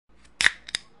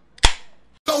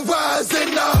gon' rise and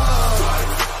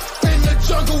in the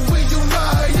jungle we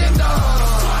unite and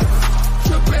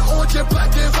tripping orange and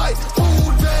black and white.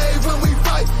 Whole day when we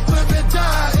fight, live and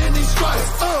die in these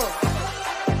stripes.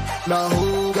 Now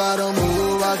who gotta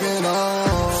move rockin'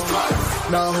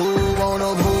 on? Now who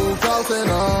wanna move crossing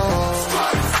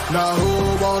on? Now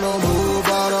who wanna move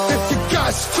out on? If you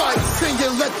got stripes and you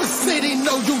let the city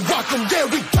know you rock 'em, yeah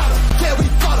we got 'em, yeah we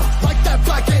fought 'em. Like that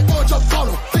black and orange up on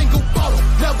 'em, finger bottle,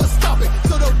 never stop it.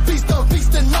 So the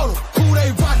beast and know 'em. Who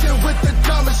they rockin' with the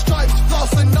diamond stripes,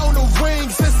 flossin' on the ring.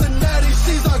 Cincinnati,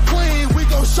 she's our queen, we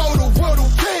gon' show the world who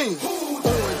king.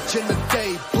 Orange in the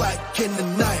day, black in the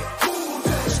night.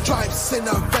 Stripes in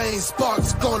our veins,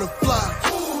 sparks gonna fly.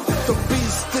 The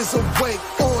beast is awake,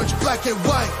 orange, black and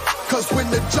white. Cause when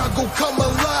the jungle come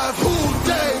alive, who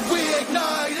day we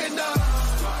ignite and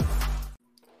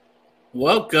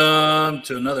Welcome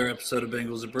to another episode of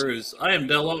Bengals and Brews. I am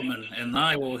Del Altman, and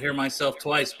I will hear myself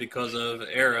twice because of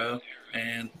Arrow.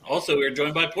 And also, we're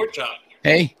joined by Pork Chop.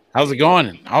 Hey, how's it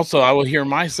going? Also, I will hear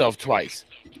myself twice.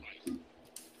 What's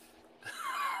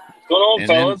going on, And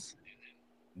fellas?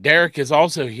 Derek is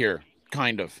also here,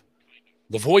 kind of.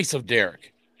 The voice of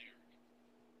Derek.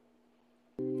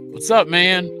 What's up,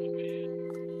 man?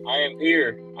 I am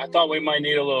here. I thought we might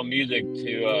need a little music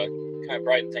to kind of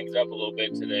brighten things up a little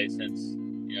bit today since,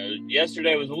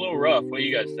 yesterday was a little rough. What do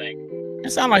you guys think?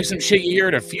 That sounds like some shit you hear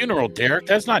at a funeral, Derek.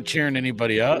 That's not cheering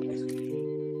anybody up.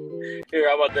 Here,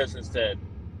 how about this instead?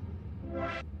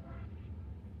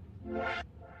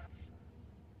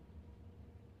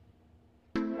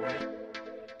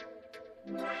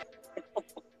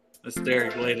 It's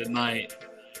Derek late at night.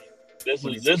 This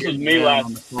When was he's me getting down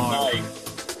on the last farm.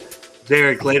 night.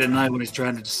 Derek late at night when he's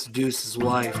trying to seduce his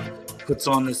wife puts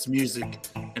on this music,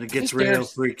 and it gets It's real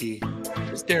Derek's- freaky.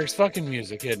 It's Derek's fucking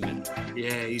music, isn't it?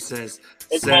 Yeah, he says,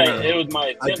 It Sarah, was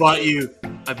my I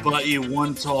bought you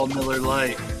one tall Miller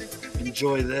Lite.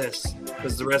 Enjoy this,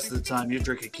 because the rest of the time you're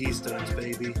drinking Keystones,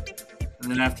 baby.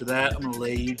 And then after that, I'm gonna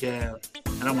lay you down,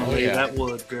 and I'm gonna lay yeah. that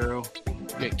wood, girl.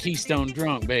 Get Keystone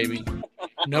drunk, baby.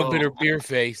 No Oh. bitter beer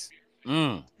face.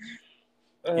 You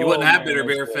wouldn't have bitter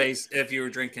beer face. face if you were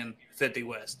drinking 50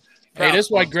 West. Hey,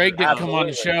 that's why Greg didn't come on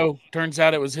the Absolutely. show. Turns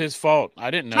out it was his fault. I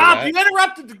didn't know Stop! You that.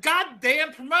 interrupted the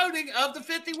goddamn promoting of the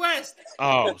 50 West.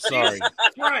 Oh, sorry.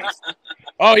 Christ.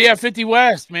 Oh, yeah, 50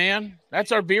 West, man.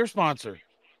 That's our beer sponsor.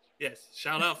 Yes,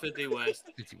 shout out 50 West.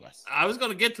 50 West. I was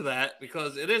going to get to that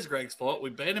because it is Greg's fault. We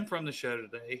banned him from the show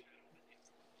today.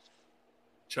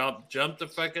 Chop jumped the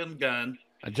fucking gun.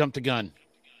 I jumped the gun.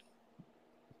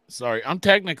 Sorry, I'm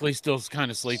technically still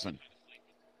kind of sleeping.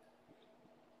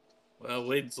 Well,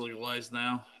 weed's legalized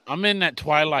now. I'm in that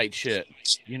twilight shit.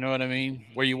 You know what I mean?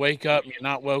 Where you wake up and you're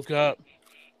not woke up.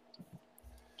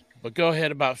 But go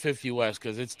ahead about 50 West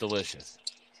because it's delicious.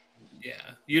 Yeah,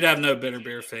 you'd have no bitter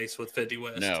beer face with 50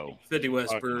 West. No. 50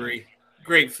 West Fuck Brewery.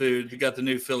 Great food. You got the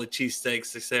new Philly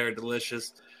cheesesteaks. They say are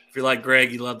delicious. If you're like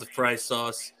Greg, you love the fry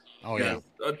sauce. Oh, yeah.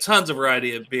 Tons of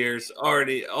variety of beers.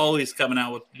 Always coming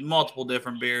out with multiple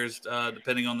different beers,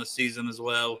 depending on the season as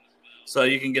well. So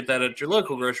you can get that at your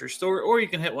local grocery store, or you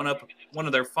can hit one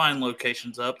of their fine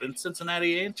locations up in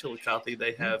Cincinnati and Chillicothe.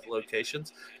 They have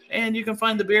locations, and you can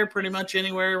find the beer pretty much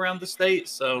anywhere around the state.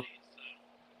 So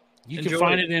You enjoy can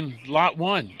find it in Lot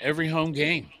 1 every home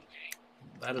game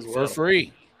that is for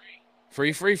free.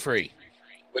 Free.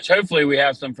 Which hopefully we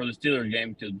have some for the Steelers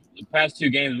game because the past two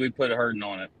games we put a hurting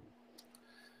on it.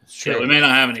 It's Yeah, true. we may not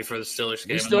have any for the Steelers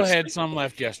game. We still unless- had some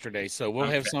left yesterday, so we'll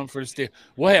have Okay. some for the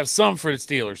We'll have some for the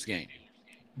Steelers game.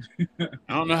 I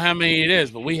don't know how many it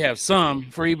is, but we have some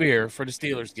free beer for the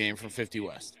Steelers game from 50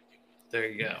 West. There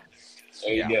you go.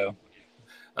 There Yeah. you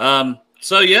go.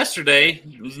 So yesterday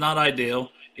was not ideal.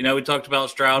 We talked about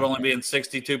Stroud only being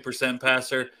 62%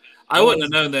 passer. I wouldn't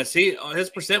have known this. His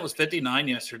percent was 59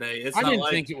 yesterday. It's I not didn't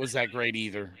like, think it was that great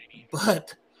either.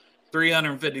 but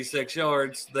 356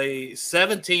 yards.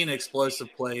 17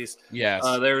 explosive plays. Yes.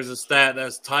 There was a stat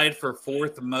that's tied for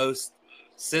fourth most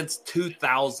since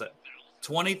 2000.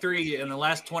 23 in the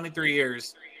last 23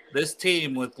 years. This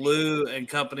team with Lou and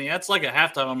company, that's like a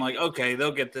halftime. I'm like, okay,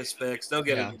 they'll get this fixed. They'll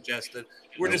get it adjusted.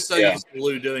 We're just so used to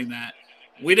Lou doing that.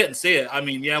 We didn't see it. I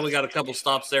mean, we got a couple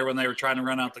stops there when they were trying to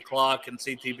run out the clock and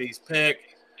CTB's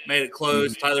pick made it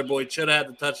close. Tyler Boyd should have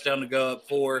had the touchdown to go up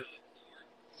 4.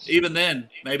 Even then,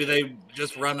 maybe they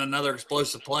just run another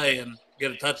explosive play and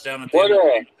get a touchdown at the end of the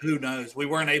game. Who knows? We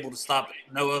weren't able to stop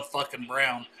Noah fucking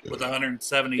Brown with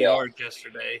 170 yards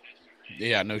yesterday.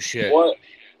 Yeah, no shit.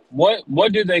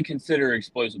 What did they consider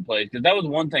explosive plays? Because that was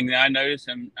one thing that I noticed,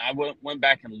 and I went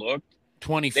back and looked.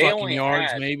 20 They fucking only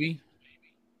yards, had- maybe.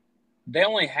 They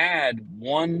only had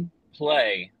one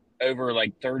play over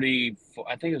like 30.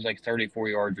 I think it was like 34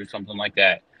 yards or something like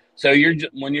that. So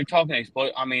when you're talking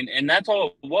explode, I mean, and that's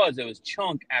all it was. It was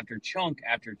chunk after chunk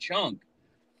after chunk,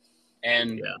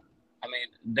 and Yeah. I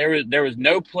mean, there was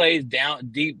no plays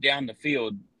deep down the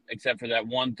field except for that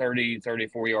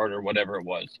 34 yard or whatever it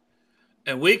was.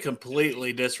 And we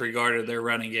completely disregarded their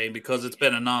running game because it's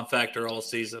been a non-factor all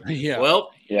season. Yeah.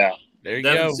 Well, Yeah. There you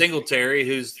Devin go. Singletary,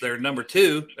 who's their number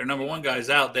 2, their number 1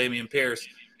 guy's out, Damian Pierce.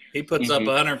 He puts up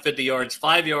 150 yards,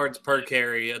 5 yards per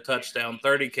carry, a touchdown,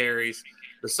 30 carries.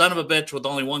 The son of a bitch with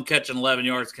only 1 catch and 11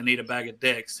 yards can eat a bag of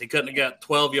dicks. He couldn't have got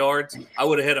 12 yards. I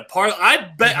would have hit a parlay.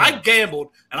 I gambled,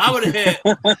 and I would have hit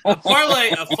a parlay,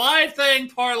 a 5-thing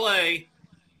parlay,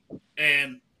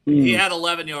 and he had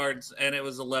 11 yards, and it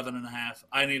was 11.5.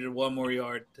 I needed 1 more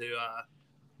yard to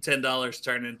 $10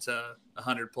 turn into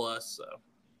 100 plus. So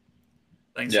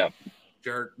thanks,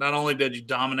 jerk. Not only did you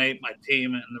dominate my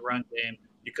team in the run game,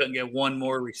 you couldn't get 1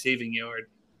 more receiving yard,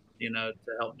 to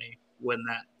help me win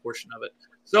that portion of it.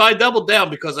 So I doubled down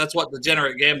because that's what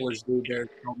degenerate gamblers do, Derek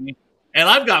told me. And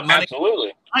I've got money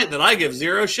that I give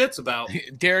 0 shits about.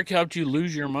 Derek helped you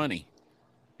lose your money.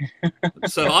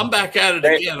 So I'm back at it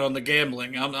again on the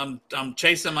gambling. I'm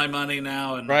chasing my money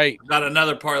now, and I've got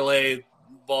another parlay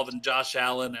involving Josh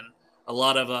Allen and a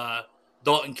lot of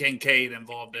Dalton Kincaid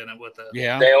involved in it with it.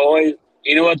 Yeah. They always,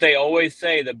 what they always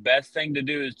say, the best thing to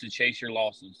do is to chase your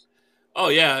losses. Oh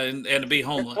yeah, and to be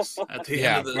homeless at the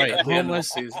end of the, at the end of the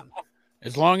season.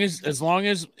 As long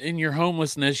as in your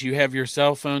homelessness you have your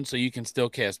cell phone so you can still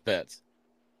cast bets.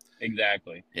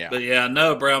 Exactly. Yeah. But yeah,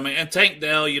 no, bro. I mean, and Tank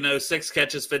Dell, 6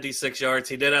 catches, 56 yards.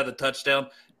 He did have the touchdown.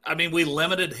 I mean, we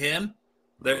limited him.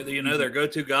 Their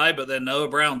go-to guy, but then Noah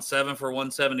Brown 7 for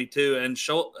 172, and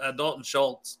Dalton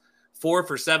Schultz 4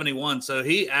 for 71. So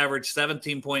he averaged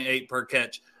 17.8 per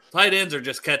catch. Tight ends are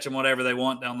just catching whatever they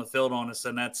want down the field on us,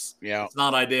 and it's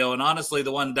not ideal. And honestly,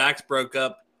 the one Dax broke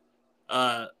up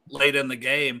late in the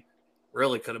game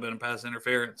really could have been a pass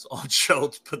interference on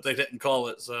Schultz, but they didn't call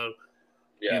it. So,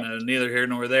 neither here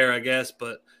nor there, I guess.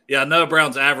 But, yeah, Noah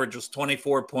Brown's average was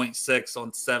 24.6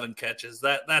 on 7 catches.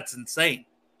 That's insane.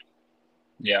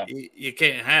 Yeah. You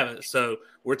can't have it. So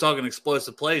we're talking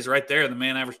explosive plays right there. The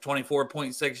man averaged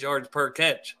 24.6 yards per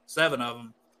catch, 7 of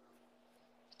them.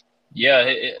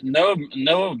 Yeah,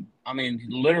 Noah, I mean,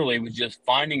 literally was just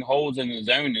finding holes in the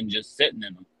zone and just sitting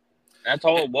in them. That's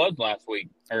all it was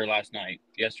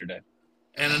yesterday.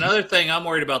 And another thing I'm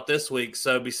worried about this week,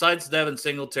 so besides Devin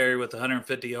Singletary with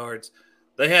 150 yards,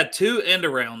 they had 2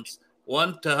 end-arounds,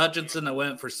 one to Hutchinson that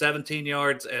went for 17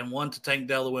 yards and one to Tank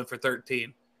Dell that went for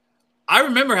 13. I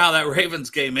remember how that Ravens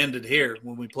game ended here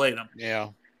when we played them. Yeah.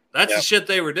 That's the shit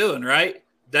they were doing, right?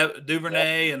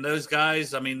 Duvernay and those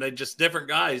guys, I mean, they just different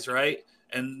guys, right?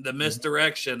 And the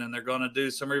misdirection, and they're going to do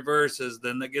some reverses.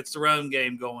 Then that gets the run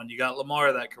game going. You got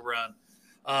Lamar that can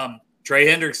run. Trey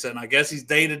Hendrickson, I guess he's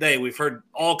day-to-day. We've heard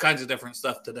all kinds of different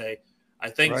stuff today. I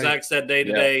think Zach said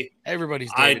day-to-day.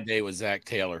 Everybody's day-to-day with Zach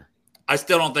Taylor. I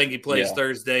still don't think he plays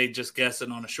Thursday, just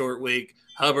guessing on a short week.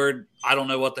 Hubbard, I don't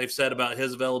know what they've said about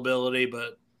his availability,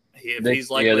 but if he's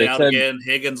likely out again,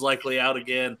 Higgins likely out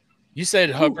again. You said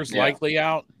Hubbard's likely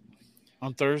out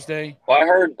on Thursday? Well,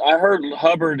 I heard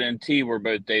Hubbard and T were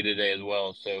both day-to-day as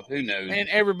well, so who knows? Man,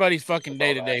 everybody's fucking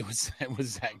day-to-day with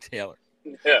Zach Taylor.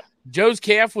 Yeah. Joe's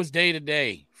calf was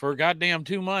day-to-day for goddamn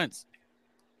 2 months.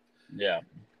 Yeah.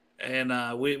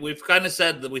 And we've kind of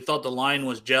said that we thought the line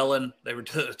was gelling. They were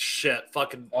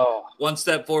fucking 1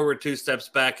 step forward, 2 steps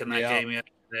back in that game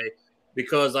yesterday.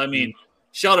 Because, I mean,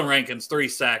 Sheldon Rankins, 3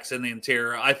 sacks in the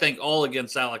interior. I think all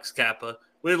against Alex Kappa.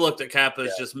 We've looked at Kappa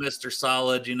as just Mr.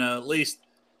 Solid, at least,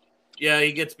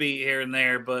 he gets beat here and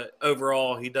there, but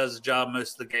overall, he does the job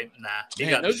most of the game.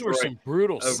 Man, those were some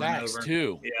brutal sacks,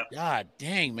 too. Yeah. God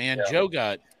dang, man. Yeah.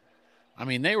 Joe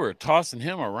they were tossing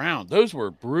him around. Those were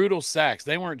brutal sacks.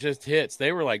 They weren't just hits.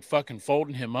 They were like fucking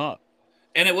folding him up.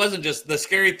 And it wasn't just – the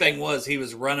scary thing was he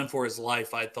was running for his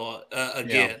life, I thought,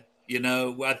 again.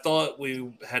 Yeah. I thought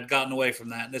we had gotten away from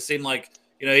that. And it seemed like,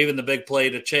 even the big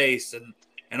play to Chase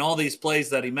and all these plays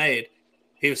that he made,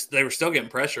 they were still getting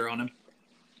pressure on him.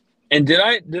 And did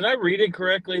I read it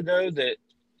correctly, though, that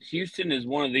Houston is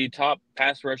one of the top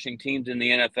pass rushing teams in the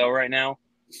NFL right now?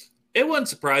 It wouldn't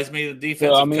surprise me. The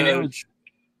defensive coach.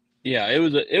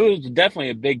 It was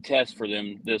definitely a big test for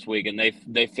them this week, and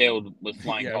they failed with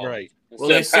flying colors. Right. Well,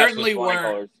 they certainly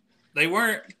weren't. They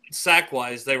weren't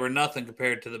sack-wise. They were nothing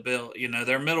compared to the Bill.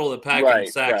 They're middle of the pack in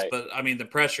sacks, but, I mean, the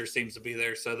pressure seems to be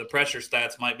there. So the pressure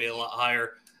stats might be a lot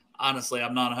higher. Honestly,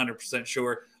 I'm not 100%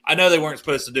 sure. I know they weren't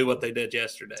supposed to do what they did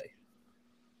yesterday.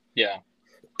 Yeah.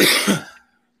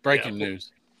 Breaking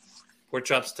news. Pork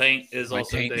Chop's taint is My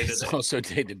also taint day to is day. also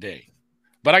day to day.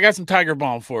 But I got some Tiger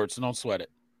Balm for it, so don't sweat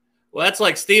it. Well, that's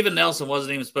like Steven Nelson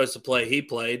wasn't even supposed to play. He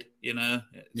played,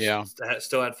 Yeah.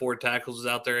 Still had 4 tackles, was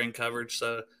out there in coverage.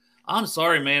 So I'm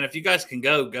sorry, man. If you guys can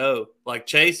go. Like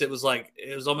Chase, it was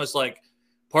almost like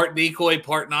part decoy,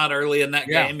 part not early in that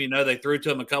game. They threw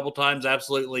to him a couple times,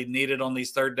 absolutely needed on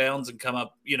these third downs and come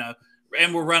up,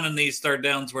 and we're running these third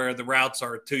downs where the routes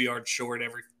are 2 yards short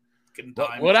every time.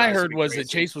 What I heard was that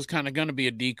Chase was kind of going to be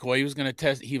a decoy. He was going to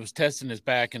test. He was testing his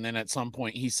back, and then at some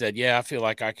point he said, "Yeah, I feel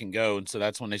like I can go." And so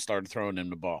that's when they started throwing him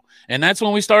the ball, and that's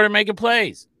when we started making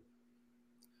plays.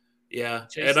 Yeah,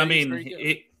 Chase, and I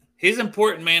mean, he's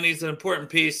important, man. He's an important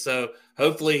piece. So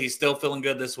hopefully he's still feeling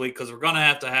good this week because we're going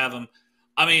to have him.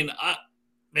 I mean,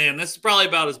 this is probably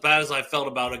about as bad as I felt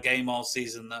about a game all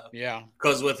season, though. Yeah,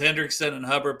 because with Hendrickson and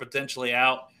Hubbard potentially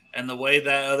out. And the way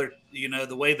the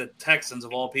way the Texans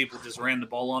of all people just ran the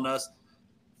ball on us,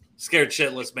 scared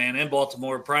shitless, man. In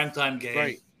Baltimore, primetime game.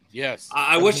 Right. Yes.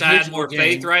 I wish I had more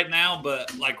faith right now,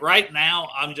 but like right now,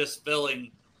 I'm just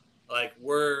feeling like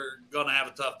we're gonna have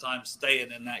a tough time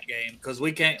staying in that game because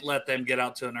we can't let them get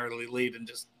out to an early lead and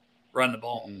just run the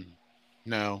ball.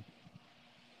 No,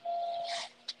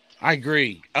 I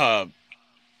agree. I'm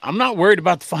not worried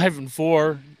about the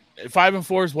 5-4.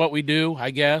 5-4 is what we do,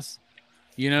 I guess.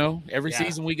 Every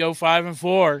season we go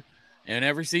 5-4, and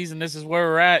every season this is where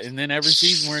we're at. And then every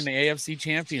season we're in the AFC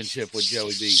Championship with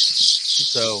Joey B.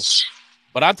 So,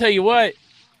 but I'll tell you what,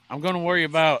 I'm going to worry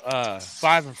about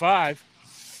 5-5.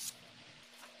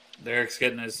 Derek's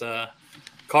getting his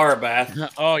car bath.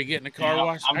 Oh, you getting a car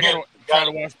wash? I got to try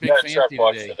to wash Big Fancy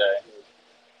today.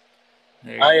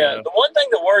 The one thing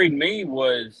that worried me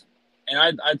was,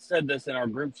 and I'd said this in our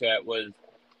group chat, was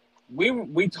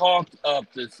we talked up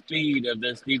the speed of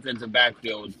this defensive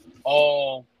backfield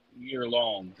all year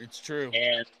long. It's true.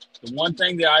 And the one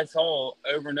thing that I saw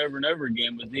over and over and over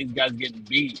again was these guys getting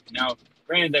beat. Now,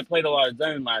 granted, they played a lot of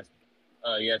zone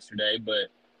yesterday, but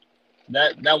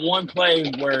that one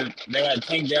play where they had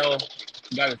Tank Dell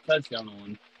got a touchdown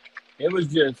on, it was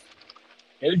just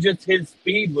his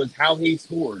speed was how he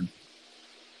scored.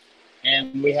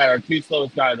 And we had our 2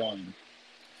 slowest guys on him.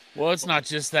 Well, it's not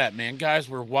just that, man. Guys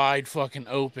were wide fucking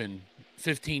open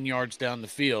 15 yards down the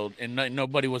field, and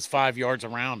nobody was 5 yards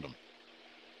around them.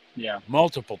 Yeah.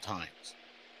 Multiple times.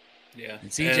 Yeah.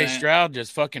 And C.J. Stroud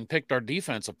just fucking picked our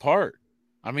defense apart.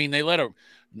 I mean, they let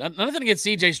nothing against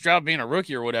C.J. Stroud being a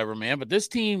rookie or whatever, man, but this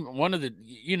team,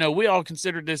 we all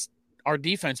considered our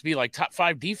defense be like top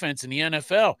 5 defense in the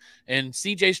NFL, and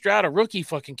C.J. Stroud, a rookie,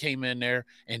 fucking came in there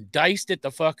and diced it the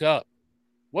fuck up.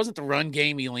 Wasn't the run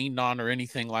game he leaned on or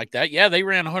anything like that. Yeah, they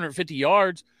ran 150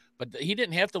 yards, but he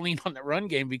didn't have to lean on the run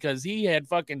game because he had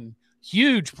fucking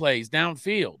huge plays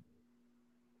downfield.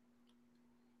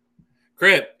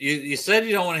 Crip, you said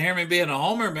you don't want to hear me being a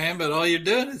homer, man, but all you're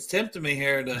doing is tempting me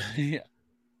here to. Yeah.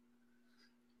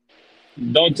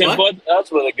 Don't tempt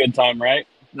us with a good time, right?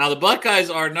 Now, the Buckeyes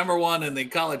are number 1 in the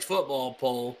college football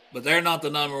poll, but they're not the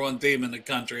number 1 team in the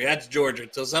country. That's Georgia.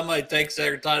 Till somebody takes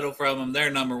their title from them, they're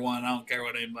number 1. I don't care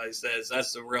what anybody says.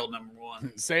 That's the real number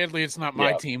 1. Sadly, it's not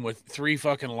my team with 3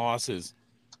 fucking losses.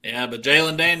 Yeah, but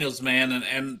Jalen Daniels, man,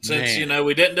 and since,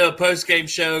 we didn't do a post-game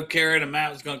show, Karen and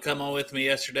Matt was going to come on with me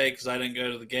yesterday because I didn't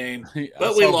go to the game.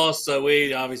 But we lost, so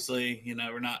we obviously,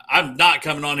 we're not – I'm not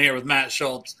coming on here with Matt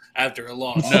Schultz after a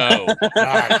loss. No.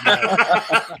 God, no.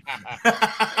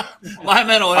 My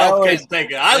mental health can't take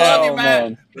it. I love you,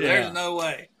 Matt, but there's no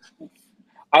way.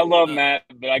 I love Matt,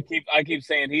 but I keep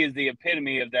saying he is the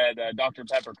epitome of that Dr.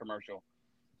 Pepper commercial.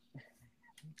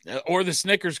 Or the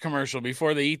Snickers commercial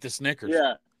before they eat the Snickers.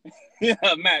 Yeah. Yeah,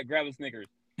 Matt, grab a Snickers.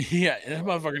 Yeah, that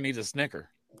motherfucker needs a Snicker.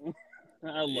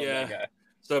 I love that guy.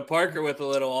 So Parker with a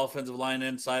little offensive line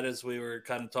insight, as we were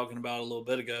kind of talking about a little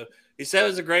bit ago. He said it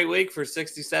was a great week for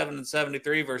 67 and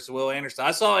 73 versus Will Anderson. I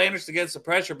saw Anderson get some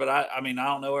pressure, but I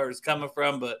don't know where it was coming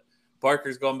from, but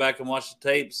Parker's going back and watched the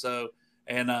tape. So,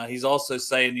 and he's also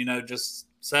saying, just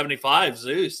 75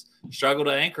 Zeus struggled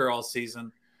to anchor all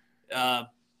season. Yeah,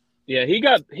 he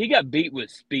got beat with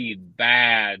speed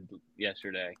bad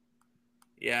yesterday.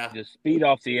 Yeah. Just speed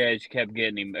off the edge kept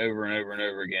getting him over and over and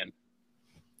over again.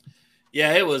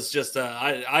 Yeah, it was just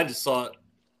I just saw it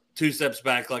 2 steps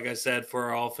back, like I said, for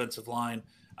our offensive line.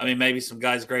 I mean, maybe some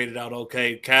guys graded out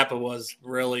okay. Kappa was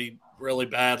really, really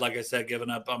bad, like I said, giving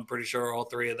up, I'm pretty sure, all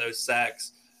 3 of those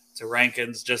sacks to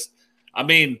Rankins. Just, I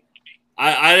mean,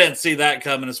 I didn't see that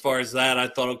coming as far as that. I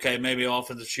thought, okay, maybe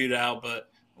offensive shootout, but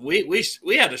we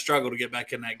had to struggle to get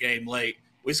back in that game late.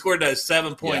 We scored those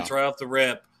 7 points right off the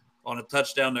rip on a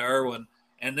touchdown to Irwin.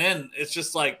 And then it's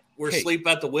just like we're asleep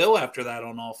at the wheel after that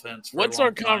on offense. What's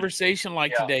our conversation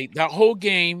like today? That whole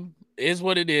game is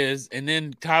what it is, and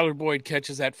then Tyler Boyd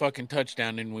catches that fucking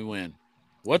touchdown and we win.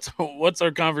 What's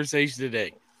our conversation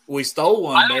today? We stole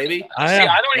one, baby. I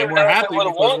don't even know if we would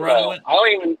have won, though. I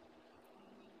don't even.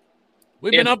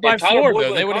 We've been up by 4,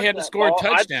 though. They would have had to score a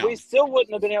touchdown. We still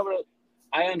wouldn't have been able to.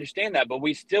 I understand that, but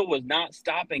we still was not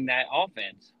stopping that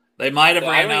offense. They might have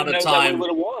ran out of time. We would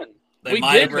have won. They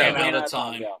might have ran out of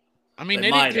time. I mean,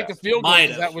 they didn't kick a field goal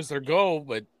because that was their goal,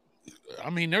 but I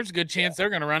mean, there's a good chance they're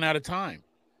going to run out of time.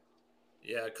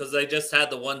 Yeah, because they just had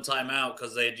the one timeout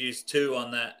because they had used 2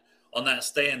 on that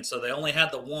stand, so they only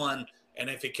had the 1. And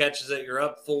if he catches it, you're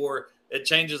up 4. It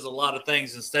changes a lot of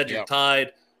things. Instead, you're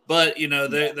tied. But you know,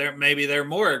 they're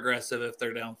more aggressive if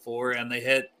they're down 4 and they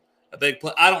hit a big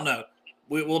play. I don't know.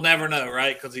 We'll never know,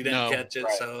 right? Because he didn't catch it.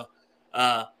 Right.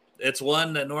 So it's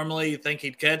one that normally you think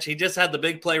he'd catch. He just had the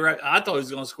big play. Right. I thought he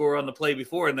was going to score on the play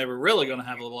before, and they were really going to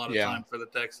have a lot of time for the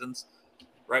Texans.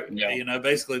 Right. Yeah. You know,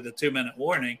 basically the 2-minute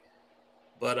warning.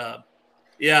 But I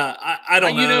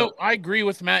don't know. You know, I agree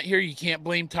with Matt here. You can't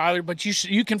blame Tyler, but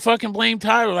you can fucking blame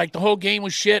Tyler. Like the whole game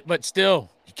was shit, but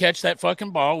still, you catch that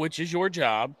fucking ball, which is your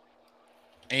job,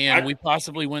 and we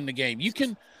possibly win the game. You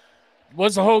can.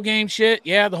 Was the whole game shit?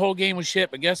 Yeah, the whole game was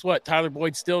shit, but guess what? Tyler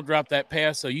Boyd still dropped that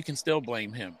pass, so you can still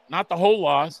blame him. Not the whole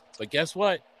loss, but guess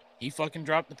what? He fucking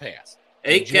dropped the pass.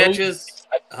 8 catches,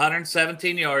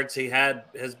 117 yards. He had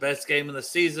his best game of the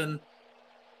season.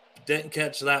 Didn't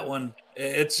catch that one.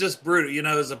 It's just brutal. You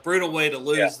know, it's a brutal way to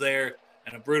lose there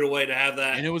and a brutal way to have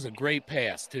that. And it was a great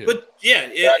pass, too. But,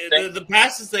 the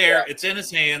pass is there. Yeah. It's in his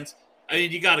hands. I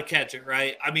mean, you got to catch it,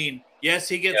 right? I mean, yes,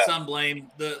 he gets some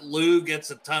blame. Lou gets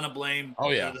a ton of blame. Oh,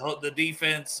 yeah. The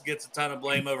defense gets a ton of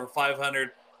blame, over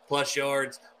 500-plus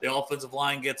yards. The offensive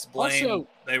line gets blame. Also,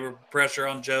 they were pressure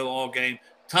on Joe all game.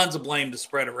 Tons of blame to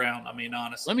spread around, I mean,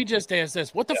 honestly. Let me just ask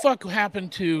this. What the fuck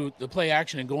happened to the play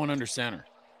action and going under center?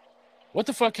 What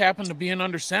the fuck happened to being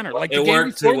under center? Like the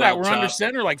game before that, we're under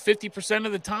center like 50%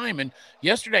 of the time. And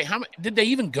yesterday, did they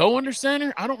even go under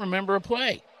center? I don't remember a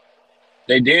play.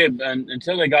 They did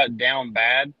until they got down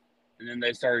bad, and then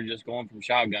they started just going from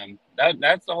shotgun.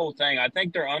 That's the whole thing. I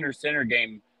think their under center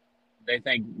game, they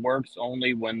think works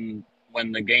only when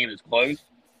the game is close,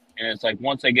 and it's like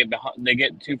once they get behind, they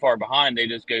get too far behind, they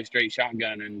just go straight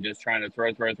shotgun and just trying to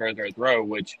throw.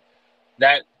 Which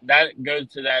that goes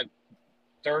to that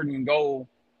 3rd and goal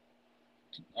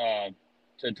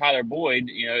to Tyler Boyd.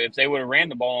 You know, if they would have ran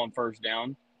the ball on 1st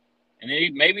down, and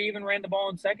they maybe even ran the ball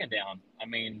on 2nd down. I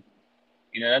mean.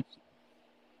 You know,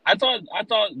 I thought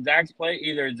Zach's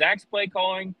play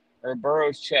calling or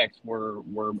Burrow's checks were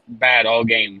bad all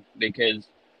game because,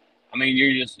 I mean,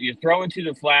 you're throwing to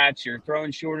the flats, you're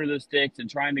throwing short of the sticks and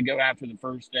trying to go after the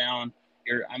 1st down.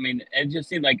 It just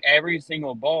seemed like every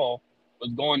single ball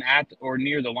was going at or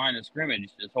near the line of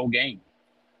scrimmage this whole game.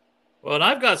 Well, and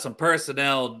I've got some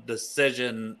personnel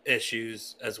decision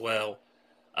issues as well.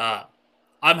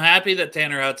 I'm happy that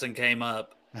Tanner Hudson came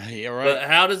up. Yeah, right. But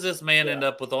how does this man end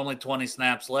up with only 20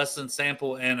 snaps, less than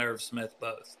Sample and Irv Smith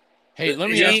both? Hey, let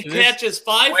me ask you this. He catches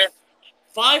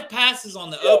five passes on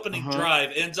the opening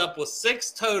drive, ends up with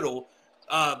 6 total.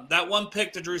 That one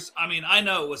pick to Drew, I mean, I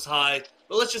know it was high,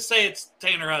 but let's just say it's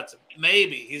Tanner Hudson.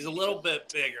 Maybe he's a little bit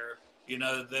bigger, you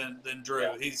know, than Drew.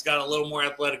 Yeah. He's got a little more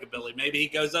athletic ability. Maybe he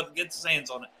goes up and gets his hands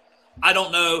on it. I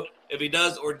don't know if he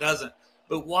does or doesn't.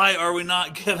 But why are we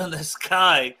not giving this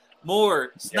guy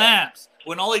more snaps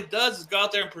when all he does is go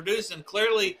out there and produce? And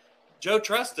clearly, Joe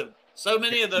trusts him. So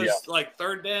many of those like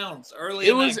 3rd downs early.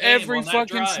 It was every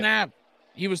fucking snap.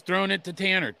 He was throwing it to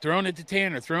Tanner, throwing it to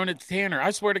Tanner.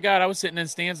 I swear to God, I was sitting in the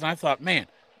stands and I thought, man,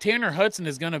 Tanner Hudson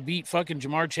is going to beat fucking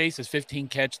Jamar Chase's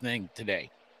 15-catch thing today.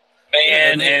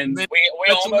 Man, and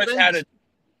we almost had it.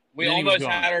 We almost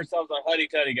had ourselves a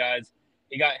huddy-cuddy, guys.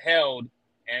 He got held,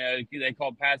 and they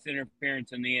called pass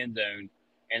interference in the end zone.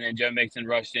 And then Joe Mixon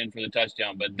rushed in for the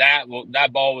touchdown. But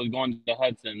that ball was going to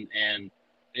Hudson, and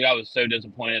I was so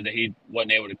disappointed that he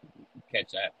wasn't able to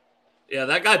catch that. Yeah,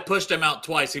 that guy pushed him out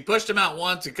twice. He pushed him out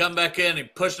once, he come back in, he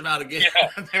pushed him out again.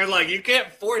 Yeah. They're like, you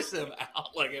can't force him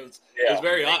out. Like it was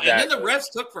very odd. Exactly. And then the refs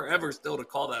took forever still to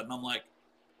call that. And I'm like,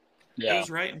 it was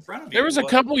right in front of me. There was a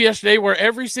couple yesterday where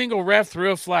every single ref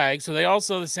threw a flag, so they all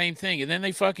saw the same thing. And then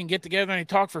they fucking get together and they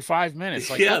talk for 5 minutes.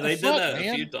 Like, they did that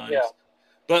a few times. Yeah.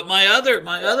 But my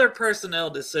other personnel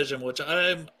decision, which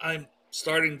I'm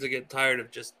starting to get tired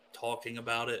of just talking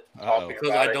about it because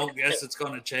I don't guess it's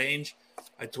going to change.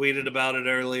 I tweeted about it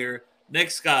earlier.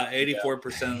 Nick Scott, 84%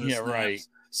 of the snaps. Right.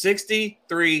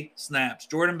 63 snaps.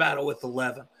 Jordan Battle with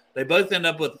 11. They both end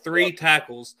up with 3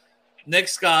 tackles. Nick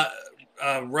Scott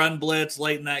run blitz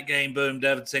late in that game. Boom,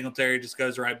 Devin Singletary just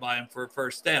goes right by him for a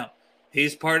first down.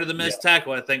 He's part of the missed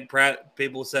tackle. I think Pratt,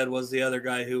 people said, was the other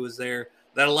guy who was there.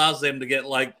 That allows them to get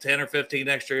like 10 or 15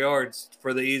 extra yards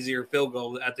for the easier field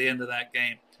goal at the end of that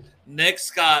game. Nick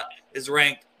Scott is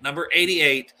ranked number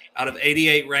 88 out of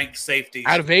 88 ranked safeties.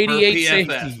 Out of 88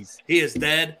 safeties. He is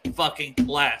dead fucking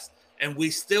last. And we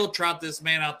still trot this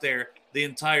man out there the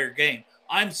entire game.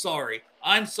 I'm sorry.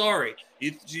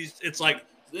 It's like,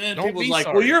 people's like,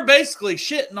 well, you're basically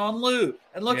shitting on Lou.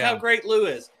 And look how great Lou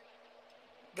is.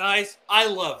 Guys, I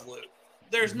love Lou.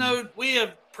 We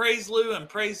have praised Lou,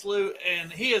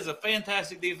 and he is a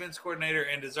fantastic defense coordinator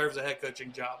and deserves a head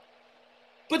coaching job.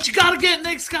 But you got to get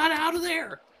Nick Scott out of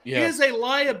there. Yeah. He is a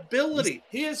liability.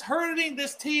 He is hurting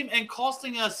this team and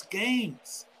costing us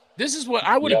games. This is what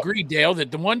I would agree, Dale,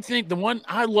 that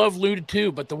I love Lou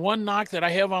too, but the one knock that I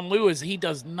have on Lou is he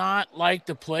does not like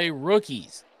to play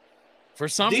rookies. For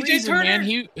some reason, Turner,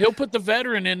 man, he'll put the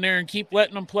veteran in there and keep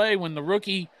letting them play when the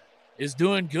rookie is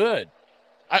doing good.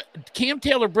 Cam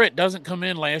Taylor-Britt doesn't come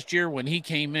in last year when he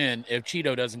came in if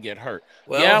Cheeto doesn't get hurt.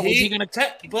 Well,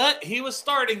 but he was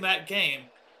starting that game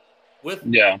with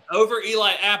over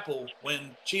Eli Apple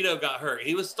when Cheeto got hurt.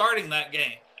 He was starting that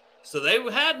game. So they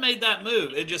had made that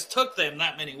move. It just took them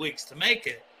that many weeks to make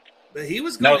it. But he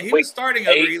was starting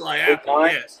over Eli Apple,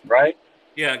 9, yes. Right?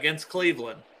 Yeah, against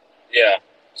Cleveland. Yeah.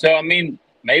 So, I mean,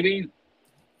 maybe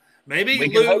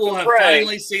Lou will have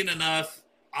finally seen enough.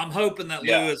 I'm hoping that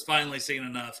Lou has finally seen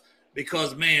enough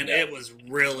because, man, it was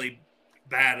really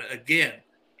bad again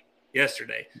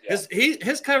yesterday. Yeah.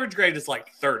 His coverage grade is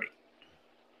like 30.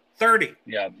 30.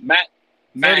 Yeah. Matt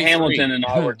Hamilton and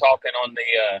I were talking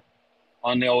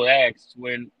on the old X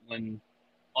when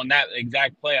on that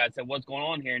exact play. I said, what's going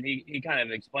on here? And he kind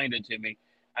of explained it to me.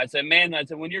 I said, man,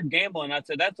 when you're gambling, I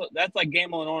said, that's like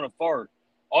gambling on a fart.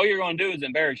 All you're going to do is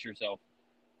embarrass yourself.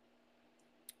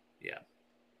 Yeah.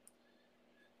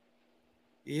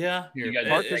 Yeah.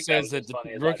 Parker says that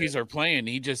the rookies are playing.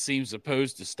 He just seems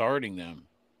opposed to starting them.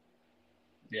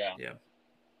 Yeah. Yeah.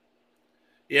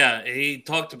 Yeah. He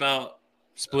talked about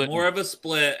more of a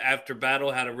split after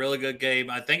Battle had a really good game.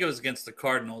 I think it was against the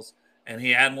Cardinals, and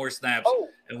he had more snaps. Oh.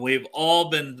 And we've all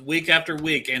been week after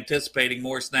week anticipating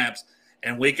more snaps.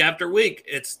 And week after week,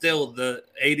 it's still the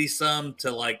 80-some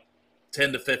to like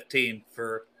 10 to 15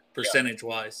 for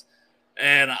percentage-wise.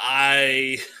 And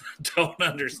I don't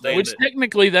understand Which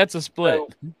technically that's a split.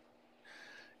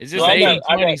 It's just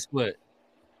 80-20 split.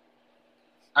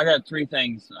 I got 3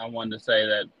 things I wanted to say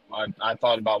that I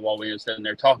thought about while we were sitting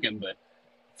there talking. But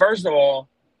first of all,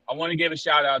 I want to give a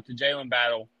shout-out to Jalen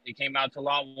Battle. He came out to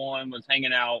Lot 1, was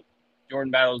hanging out.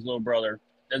 Jordan Battle's little brother.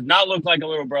 Does not look like a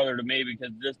little brother to me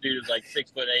because this dude is like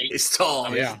 6'8". He's tall.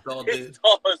 He's tall, dude. He's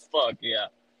tall as fuck, yeah.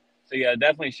 So, yeah,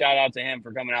 definitely shout out to him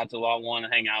for coming out to Lot 1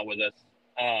 and hang out with us.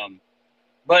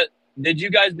 But did you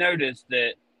guys notice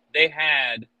that they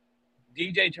had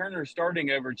DJ Turner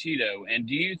starting over Cheeto? And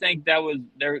do you think that was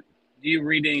there? Do you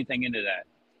read anything into that?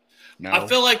 No. I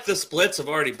feel like the splits have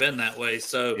already been that way.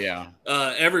 So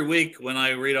every week when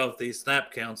I read off these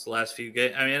snap counts the last few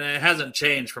games, I mean, it hasn't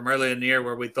changed from early in the year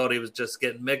where we thought he was just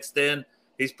getting mixed in.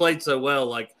 He's played so well.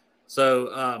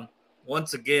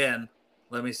 Once again,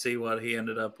 let me see what he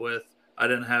ended up with. I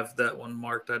didn't have that one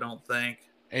marked, I don't think.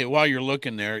 Hey, while you're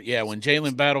looking there, when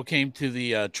Jalen Battle came to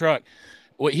the truck,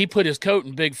 he put his coat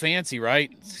in big fancy,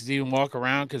 right? Because he didn't walk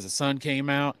around because the sun came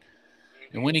out.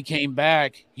 And when he came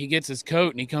back, he gets his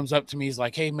coat and he comes up to me. He's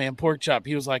like, hey, man, pork chop.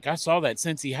 He was like, I saw that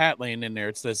Cincy hat laying in there.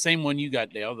 It's the same one you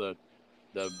got, Dale,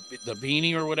 the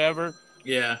beanie or whatever.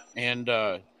 Yeah. And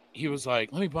he was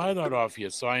like, let me buy that off you.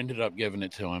 So I ended up giving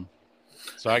it to him.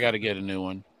 So I got to get a new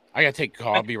one. I got to take a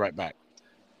call. I'll be right back.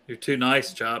 You're too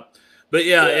nice, Chop. But,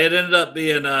 it ended up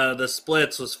being the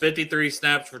splits was 53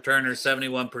 snaps for Turner,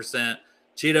 71%.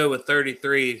 Cheeto with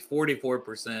 33,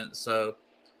 44%. So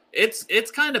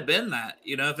it's kind of been that.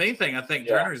 You know, if anything, I think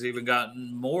Turner's even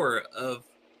gotten more of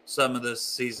some of this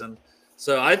season.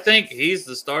 So I think he's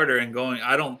the starter and going.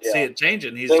 I don't see it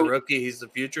changing. He's the rookie. He's the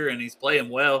future, and he's playing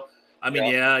well. I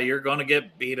mean, you're going to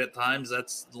get beat at times.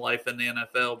 That's life in the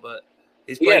NFL, but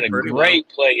he's playing pretty well. He had a great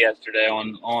play yesterday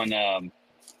on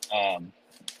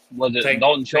was it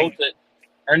Dalton Schultz?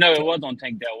 Or no, it was on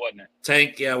Tank Dell, wasn't it?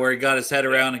 Tank, where he got his head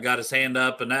around and got his hand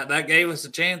up, and that gave us a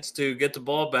chance to get the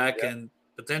ball back and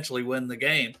potentially win the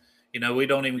game. You know, we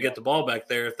don't even get the ball back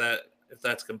there if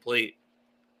that's complete.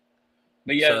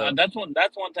 But that's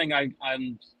one thing I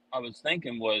was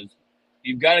thinking was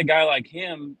you've got a guy like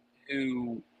him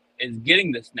who is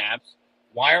getting the snaps.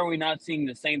 Why are we not seeing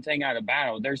the same thing out of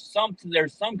Battle? There's some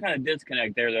kind of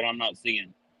disconnect there that I'm not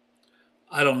seeing.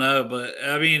 I don't know, but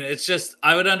I mean, it's just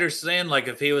I would understand like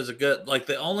if he was a good like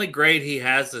the only grade he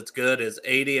has that's good is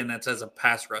 80, and that's as a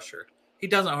pass rusher. He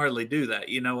doesn't hardly do that.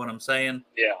 You know what I'm saying?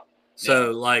 Yeah.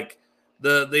 So like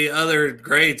the other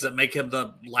grades that make him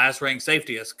the last ranked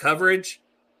safety is coverage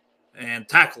and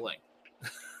tackling.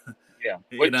 Yeah.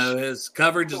 His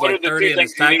coverage is what are like the 30 two and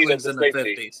his things you need tackling's as a in the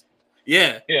safety? 50s.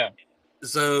 Yeah. Yeah.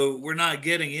 So we're not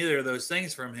getting either of those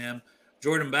things from him.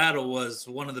 Jordan Battle was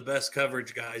one of the best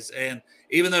coverage guys. And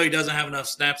even though he doesn't have enough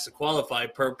snaps to qualify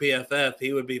per PFF,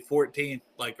 he would be 14th,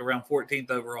 like around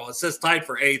 14th overall. It says tied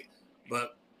for 8th,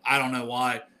 but I don't know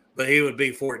why. But he would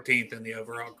be 14th in the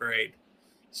overall grade.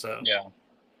 So Yeah.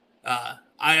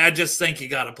 I just think you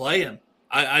got to play him.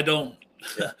 I don't.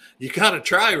 You got to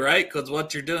try, right? Because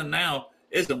what you're doing now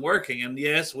isn't working. And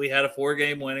yes, we had a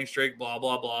 4-game winning streak, blah,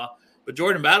 blah, blah. But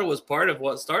Jordan Battle was part of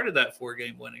what started that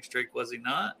 4-game winning streak, was he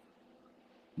not?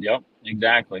 Yep,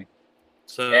 exactly.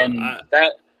 So And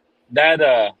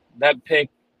that pick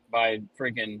by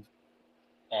freaking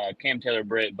Cam Taylor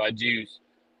Britt by Juice,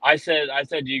 I said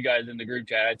to you guys in the group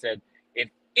chat, I said, if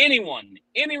any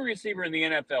receiver in the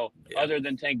NFL other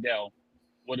than Tank Dell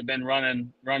would have been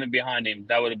running behind him,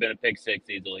 that would have been a pick 6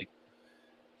 easily.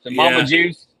 So Mama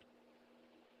Juice,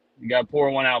 you got to pour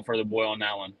one out for the boy on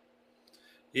that one.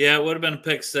 Yeah, it would have been a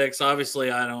pick 6. Obviously,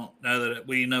 I don't know that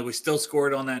we still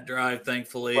scored on that drive,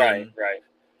 thankfully. Right.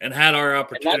 And had our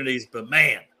opportunities, but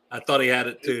man, I thought he had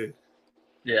it too.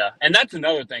 Yeah, and that's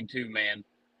another thing too, man.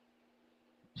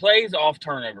 Plays off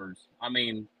turnovers. I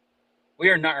mean, we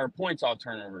are not our points off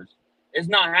turnovers. It's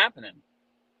not happening.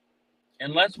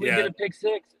 Unless we get a pick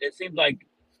 6, it seems like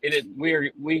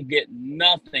we get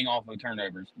nothing off of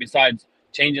turnovers besides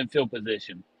changing field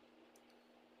position.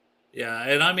 Yeah,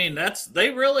 and I mean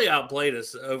they really outplayed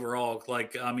us overall.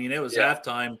 Like I mean, it was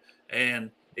halftime, and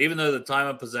even though the time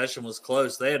of possession was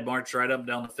close, they had marched right up and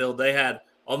down the field. They had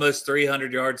almost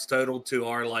 300 yards total to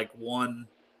our like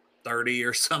 130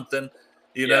 or something.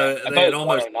 They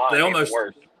almost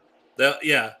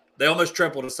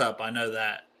tripled us up. I know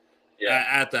that.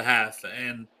 At the half,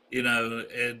 and they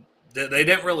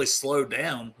didn't really slow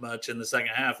down much in the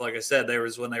second half. Like I said, there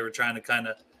was when they were trying to kind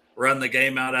of run the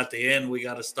game out at the end. We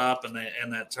got to stop and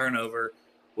that turnover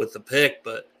with the pick,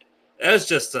 but it was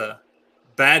just a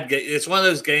bad game. It's one of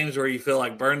those games where you feel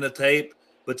like burn the tape,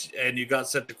 and you got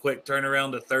such a quick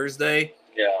turnaround to Thursday.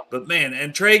 Yeah. But man,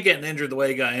 and Trey getting injured the way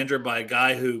he got injured by a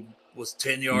guy who was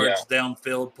 10 yards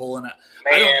downfield pulling out.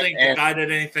 Man, I don't think the guy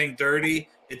did anything dirty.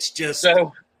 It's just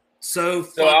so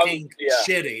fucking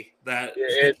shitty that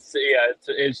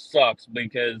it sucks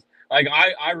because like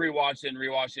I rewatched it.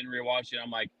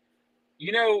 I'm like,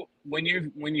 when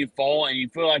you fall and you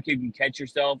feel like you can catch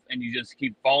yourself and you just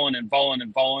keep falling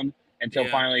until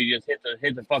finally you just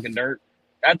hit the fucking dirt.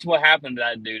 That's what happened to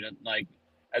that dude. Like,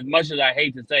 as much as I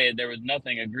hate to say it, there was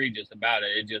nothing egregious about it.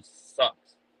 It just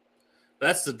sucks.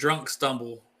 That's the drunk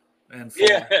stumble and fall.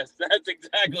 Yes, that's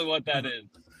exactly what that is.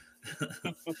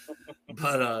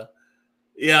 But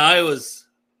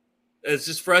it's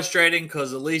just frustrating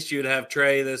because at least you'd have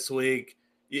Trey this week.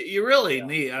 You really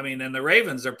need, I mean, and the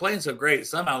Ravens are playing so great.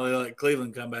 Somehow they let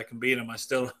Cleveland come back and beat them.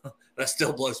 That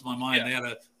still blows my mind. They had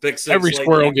a pick 6. Every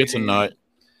squirrel gets a nut.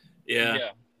 Yeah.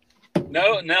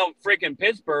 No, freaking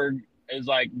Pittsburgh is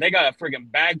like, they got a freaking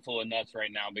bag full of nuts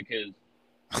right now because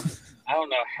I don't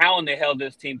know how in the hell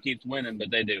this team keeps winning,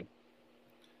 but they do.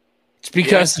 It's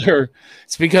because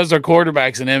their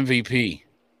quarterback's an MVP.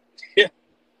 Yeah.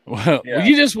 Well,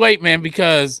 you just wait, man,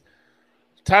 because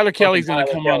Tyler Kelly's going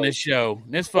to come on this show.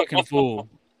 This fucking fool.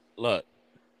 Look.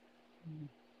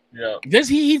 Yeah.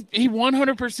 He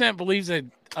 100% believes that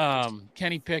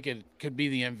Kenny Pickett could be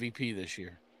the MVP this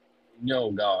year.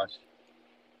 No, gosh.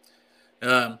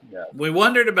 We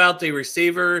wondered about the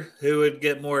receiver who would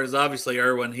get more is obviously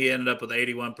Irwin. He ended up with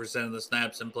 81% of the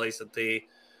snaps in place of T.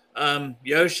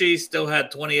 Yoshi still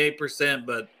had 28%,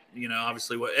 but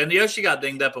obviously and Yoshi got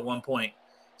dinged up at one point.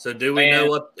 So do we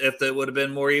know if it would have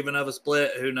been more even of a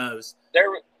split? Who knows?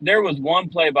 There was one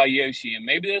play by Yoshi, and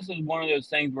maybe this is one of those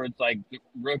things where it's like,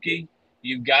 rookie,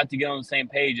 you've got to get on the same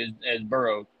page as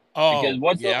Burrow. Because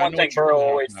what's the one thing Burrow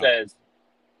always says?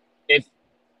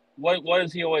 What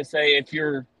does he always say? If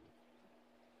you're,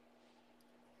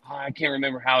 I can't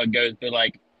remember how it goes, but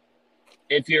like,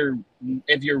 if you're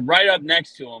right up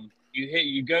next to him, you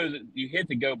hit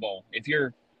the go ball. If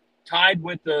you're tied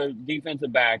with the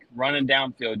defensive back running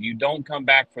downfield, you don't come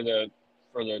back for the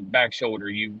back shoulder.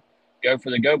 You go for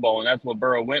the go ball, and that's what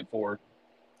Burrow went for.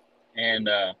 And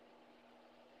man,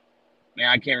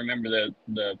 I can't remember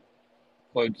the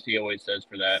quotes he always says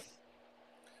for that.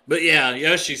 But yeah,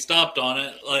 Yoshi stopped on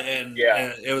it, and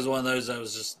it was one of those that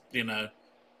was just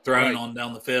thrown on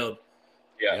down the field.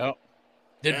 Yeah. Yep.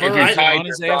 Did Yeah, Burrow I- get tied on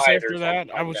his your ass pride after or that?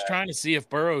 something I like was that. trying to see if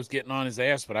Burrow's getting on his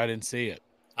ass, but I didn't see it.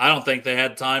 I don't think they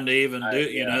had time to even do.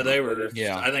 You know, they were.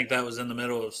 Yeah. I think that was in the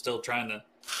middle of still trying to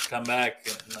come back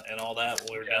and all that.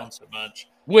 We were down so much.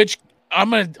 Which I'm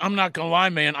not gonna lie,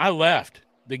 man. I left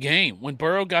the game when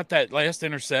Burrow got that last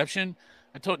interception.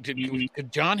 I told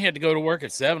John had to go to work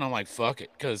at 7. I'm like, fuck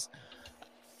it, because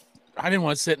I didn't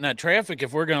want to sit in that traffic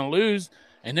if we're gonna lose.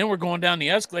 And then we're going down the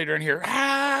escalator and hear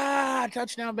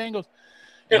touchdown Bengals.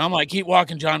 And I'm like, keep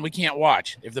walking, John. We can't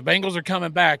watch. If the Bengals are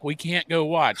coming back, we can't go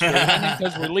watch. They're winning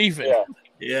because we're leaving. Yeah.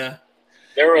 Yeah.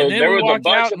 And then we was a walk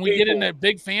bunch out of and we get in people. that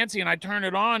big fancy and I turn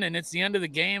it on and it's the end of the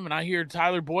game and I hear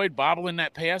Tyler Boyd bobbling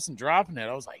that pass and dropping it.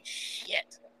 I was like,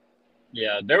 shit.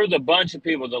 Yeah, there was a bunch of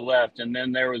people that left, and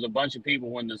then there was a bunch of people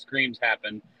when the screams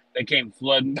happened. They came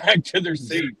flooding back to their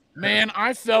seat. Man,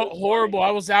 I felt horrible.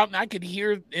 I was out and I could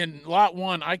hear in lot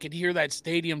 1, I could hear that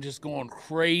stadium just going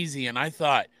crazy. And I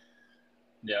thought,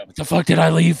 Yeah. what the fuck did I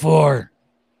leave for?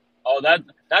 Oh,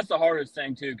 that's the hardest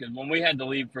thing too, because when we had to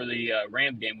leave for the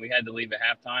Rams game, we had to leave at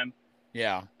halftime.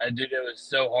 Yeah. Dude, it was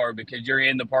so hard because you're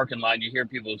in the parking lot and you hear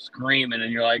people screaming,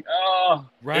 and you're like, oh,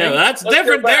 Right. Yeah, that's Let's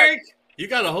different, go back. Derek. You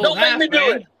got a whole Don't make half, me do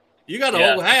man. it. You got a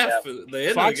Yeah, whole half. yeah. The end of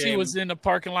the Foxy game. was in the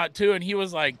parking lot too, and he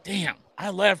was like, damn, I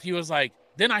left. He was like,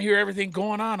 then I hear everything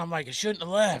going on. I'm like, I shouldn't have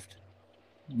left.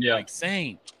 yeah, Like,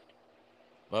 same.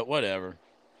 But whatever.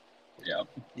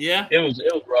 Yeah. it was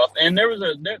rough. And there was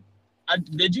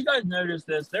did you guys notice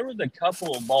this? There was a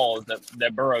couple of balls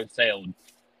that Burrow sailed.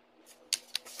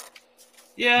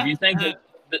 Yeah. Do you think that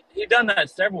he done that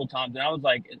several times? And I was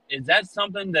like, is that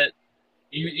something that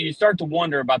you start to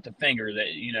wonder about the finger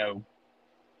that,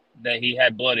 that he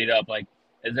had bloodied up? Like,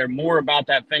 is there more about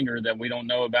that finger that we don't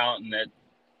know about, and that,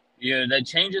 that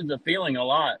changes the feeling a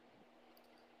lot?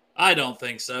 I don't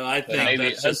think so. I think Maybe,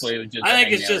 that's just. hopefully it was just I a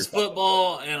think it's hangnail or just something.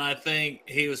 football, and I think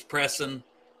he was pressing,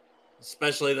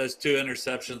 especially those 2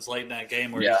 interceptions late in that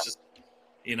game where Yeah. he's just,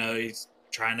 he's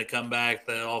trying to come back.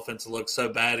 The offense looks so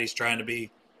bad. He's trying to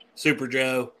be Super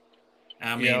Joe.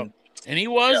 I mean, Yep. And he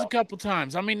was Yeah. a couple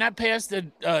times. I mean, that pass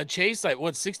to Chase,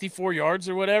 64 yards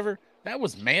or whatever? That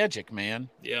was magic, man.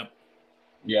 yeah.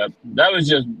 Yeah, that was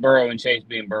just Burrow and Chase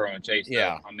being Burrow and Chase. Though.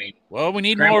 Yeah. I mean, Well, we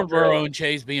need Scramble more Burrow drill. and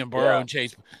Chase being Burrow Yeah. and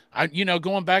Chase.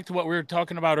 Going back to what we were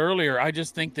talking about earlier, I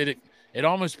just think that it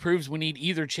almost proves we need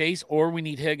either Chase or we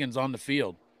need Higgins on the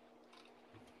field.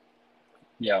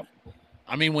 yeah,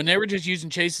 I mean, when they were just using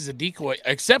Chase as a decoy,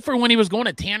 except for when he was going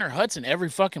to Tanner Hudson every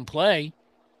fucking play.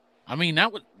 I mean,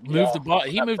 that would move the ball.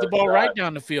 He that moved the first ball right drive.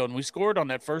 down the field, and we scored on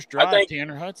that first drive, think-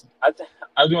 Tanner Hudson.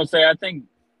 I was going to say, I think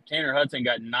Tanner Hudson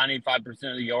got 95%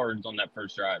 of the yards on that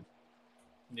first drive.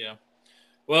 Yeah.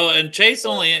 Well, and Chase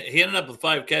he ended up with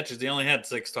 5 catches. He only had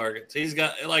 6 targets. He's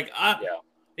got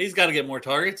he's got to get more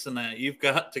targets than that. You've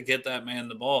got to get that man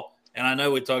the ball. And I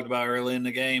know we talked about early in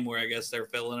the game where I guess they're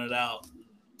filling it out,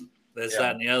 this,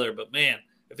 that, and the other. But man,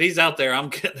 if he's out there, I'm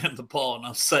getting him the ball and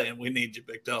I'm saying, we need you,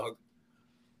 big dog.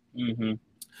 Mm-hmm.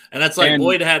 And that's like And-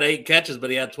 Boyd had 8 catches, but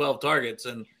he had 12 targets.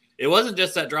 And it wasn't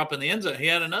just that drop in the end zone. He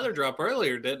had another drop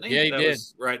earlier, didn't he? Yeah, he that did.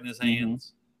 was right in his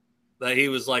hands. That he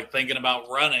was like thinking about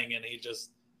running and he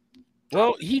just.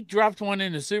 Well, he dropped one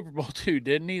in the Super Bowl too,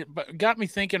 didn't he? But got me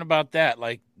thinking about that.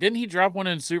 Like, didn't he drop one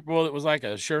in the Super Bowl that was like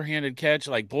a sure-handed catch?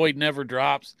 Like Boyd never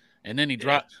drops, and then he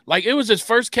dropped. Like it was his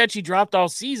first catch he dropped all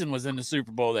season was in the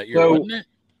Super Bowl that year, So- wasn't it?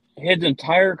 His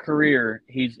entire career,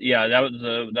 that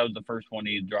was the first one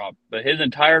he dropped. But his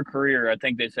entire career, I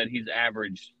think they said he's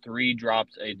averaged 3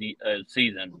 drops a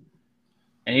season,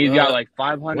 and he's got like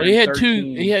 500. Well, he had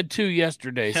 2. He had 2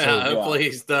 yesterday. So, Yeah, hopefully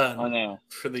he's done I know.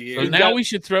 for the so year. He's now got- we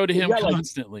should throw to he's him got, like-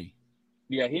 constantly.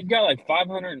 Yeah, he's got like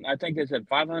 500. I think they said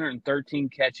 513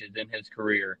 catches in his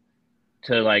career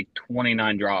to like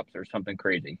 29 drops or something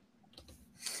crazy.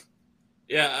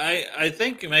 Yeah, I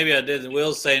think maybe I did.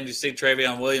 Will's saying you see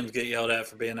Travion Williams get yelled at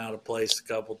for being out of place a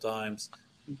couple times.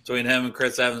 Between him and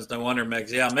Chris Evans, no wonder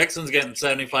Mixon. Yeah, Mixon's getting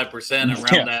 75%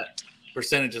 around Yeah. that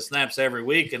percentage of snaps every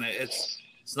week, and it's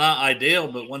not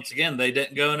ideal. But once again, they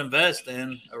didn't go and invest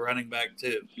in a running back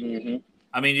too. Mm-hmm.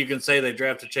 I mean, you can say they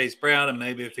drafted Chase Brown, and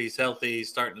maybe if he's healthy, he's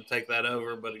starting to take that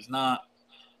over, but he's not.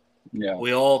 Yeah.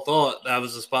 We all thought that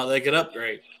was the spot they could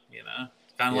upgrade.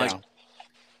 Kind of Yeah. like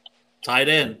tight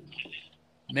end.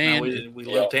 Man, We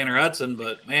love Tanner Hudson,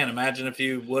 but man, imagine if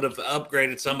you would have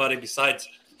upgraded somebody besides,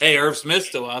 hey, Irv Smith's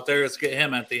still out there. Let's get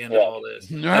him at the end of all this.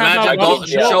 No, Imagine no, Dalton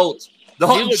Dalton Schultz.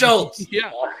 Dalton looked- Schultz.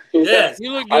 Yeah, Yes. he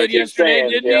looked I good keep yesterday, saying,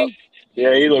 didn't he?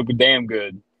 Yeah, he looked damn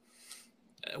good.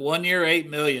 1 year, $8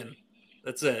 million.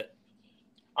 That's it.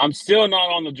 I'm still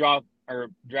not on the draft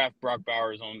Brock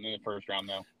Bowers in the first round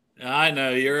though. I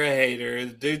know you're a hater.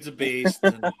 The dude's a beast.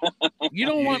 And You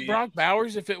don't want Brock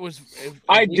Bowers if it was.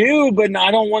 I do, but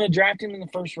I don't want to draft him in the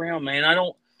first round, man.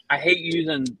 I hate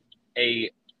using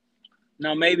a.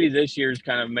 Now maybe this year's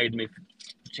kind of made me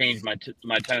change my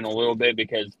tone a little bit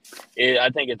because I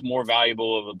think it's more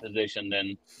valuable of a position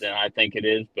than I think it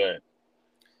is. But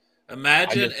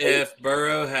imagine if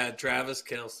Burrow had Travis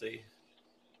Kelce.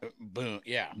 Boom.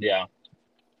 Yeah. Yeah.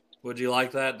 Would you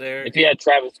like that, Derek? If he had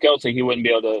Travis Kelce, he wouldn't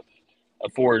be able to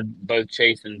afford both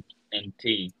Chase and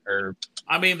T. Or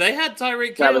I mean, they had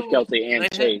Tyreek Travis Hill. Kelce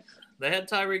and Chase. They had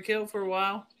Tyreek Hill for a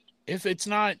while. If it's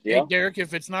not, hey, Derek,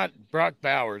 if it's not Brock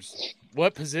Bowers,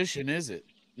 what position is it?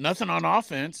 Nothing on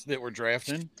offense that we're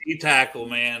drafting. D tackle,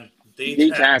 man. D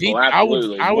tackle,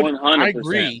 absolutely. I would 100%. I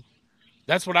agree.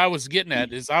 That's what I was getting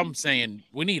at. Is I'm saying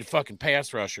we need a fucking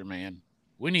pass rusher, man.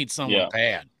 We need someone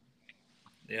bad.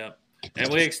 Yeah, and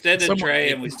we extended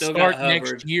Trey, and we still got Hubbard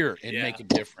next year and make a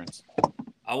difference.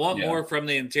 I want more from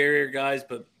the interior guys,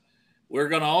 but we're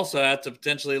going to also have to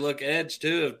potentially look edge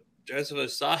too. If Joseph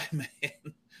Osai,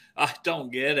 man, I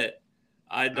don't get it.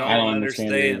 I don't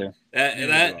understand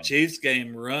that Chiefs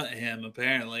game runt him.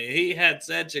 Apparently, he had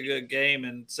such a good game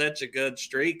and such a good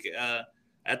streak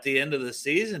at the end of the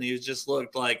season. He just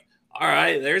looked like, all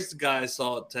right, there's the guy I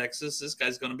saw at Texas. This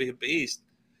guy's going to be a beast.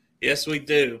 Yes, we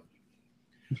do.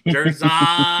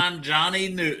 Jerzon Johnny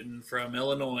Newton from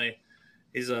Illinois.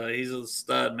 He's a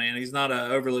stud, man. He's not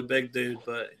an overly big dude,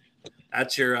 but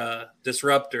that's your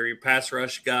disruptor, your pass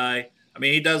rush guy. I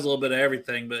mean, he does a little bit of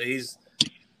everything, but he's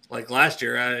like last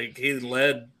year. He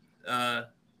led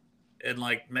in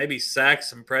like maybe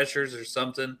sacks and pressures or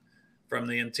something from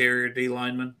the interior D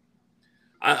lineman.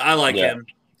 I like him.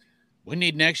 We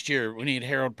need next year. We need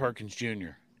Harold Perkins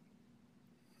Jr.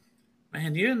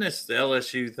 Man, you and this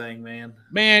LSU thing, man.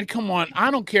 Man, come on.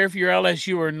 I don't care if you're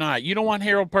LSU or not. You don't want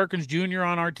Harold Perkins Jr.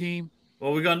 on our team? What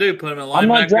are we going to do? Put him in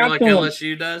linebacker like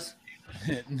LSU does?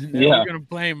 We're going to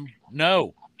play him.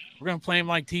 No. We're going to play him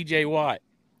like TJ Watt.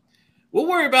 We'll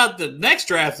worry about the next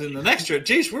draft and the next draft.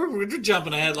 Jeez, we're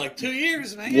jumping ahead like 2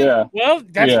 years, man. Yeah. Well,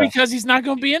 that's because he's not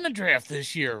going to be in the draft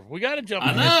this year. We got to jump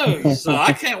ahead. I know. So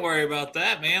I can't worry about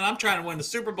that, man. I'm trying to win the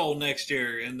Super Bowl next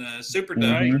year in the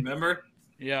Superdome, remember?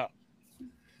 Yeah.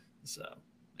 So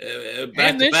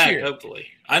back to back, year. hopefully.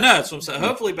 I know that's what I'm saying.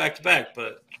 Hopefully back to back,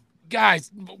 but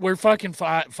guys, we're fucking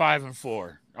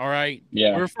 5-4. All right.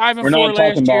 Yeah. We're 5-4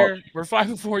 last year. We're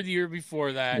 5-4 the year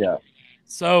before that. Yeah.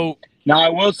 So now I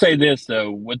will say this though,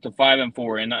 with the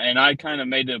 5-4, and I kind of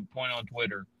made a point on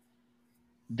Twitter.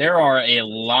 There are a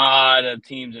lot of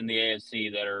teams in the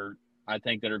AFC that are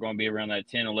going to be around that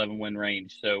 10-11 win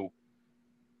range. So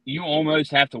you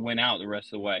almost have to win out the rest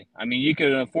of the way. I mean, you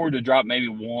could afford to drop maybe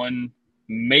 1,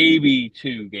 maybe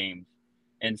 2 games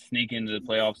and sneak into the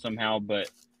playoffs somehow,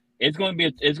 but it's going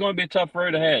to be a tough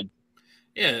road ahead.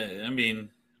 Yeah, I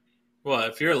mean, well,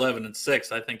 if you're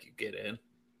 11-6, I think you get in.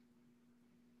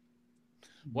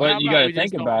 Well, but you got to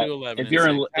think about if you're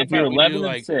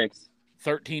 11-6,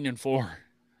 13-4.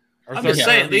 I'm just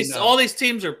saying all these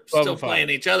teams are still playing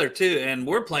each other too, and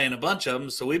we're playing a bunch of them,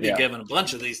 so we'd be giving a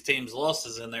bunch of these teams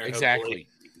losses in there. Exactly. Hopefully.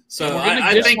 So we're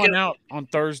going to get one out on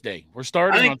Thursday. We're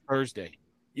starting on Thursday.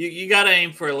 You got to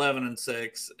aim for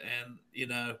 11-6, and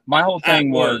my whole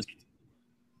thing was,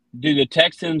 do the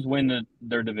Texans win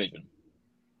their division?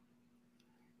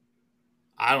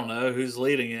 I don't know who's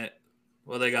leading it.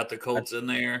 Well, they got the Colts in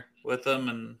there with them,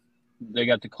 and they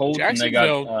got the Colts, and they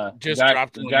got just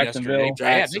dropped one yesterday.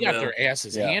 They got their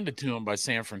asses handed to them by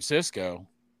San Francisco.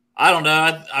 I don't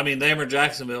know. I mean, them or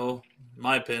Jacksonville, in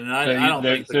my opinion. I don't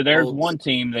think so. There's one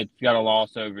team that's got a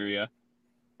loss over you,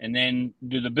 and then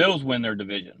do the Bills win their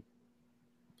division?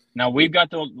 Now we've got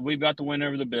the win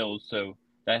over the Bills, so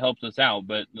that helps us out.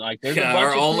 But like, there's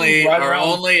our only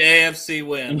AFC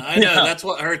win. I know that's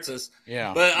what hurts us.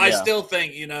 Yeah, but I still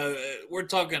think we're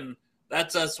talking.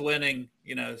 That's us winning,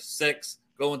 6,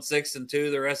 going 6-2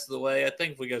 the rest of the way. I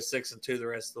think if we go 6-2 the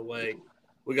rest of the way,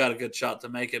 we got a good shot to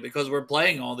make it because we're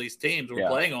playing all these teams. We're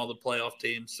playing all the playoff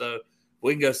teams. So if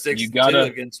we can go 6-2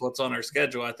 against what's on our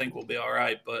schedule, I think we'll be all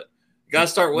right. But you got to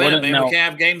start winning, man. We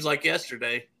can't have games like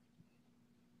yesterday.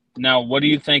 Now, what do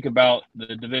you think about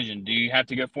the division? Do you have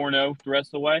to go 4-0 the rest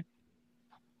of the way?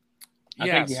 I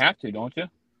think you have to, don't you?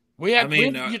 We have,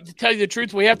 to tell you the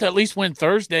truth, we have to at least win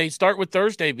Thursday. Start with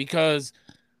Thursday because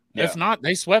if not,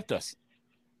 they swept us.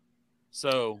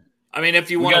 So, I mean, if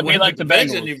you want to win like the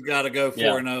division, you've got to go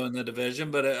 4-0 in the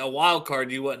division. But a wild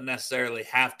card, you wouldn't necessarily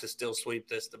have to still sweep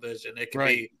this division. It could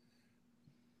be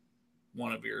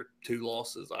one of your 2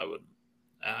 losses.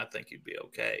 I think you'd be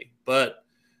okay. But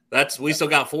we still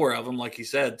got 4 of them, like you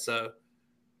said. So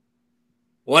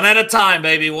One at a time,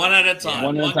 baby. One at a time.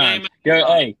 One at a time. Game Go,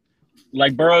 hey,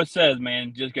 like Burrow says,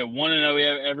 man, just go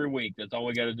 1-0 every week. That's all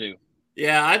we got to do.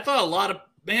 Yeah, I thought a lot of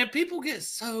people get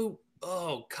so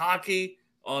cocky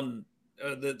on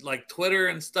like Twitter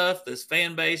and stuff. This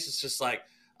fan base is just like,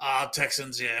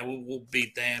 Texans, yeah, we'll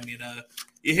beat them. You know,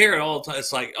 you hear it all the time.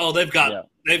 It's like,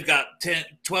 they've got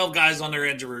 12 guys on their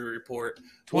injury report.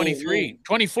 23,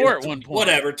 24 at one point.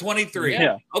 Whatever, 23.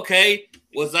 Yeah. Okay,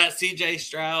 was that C.J.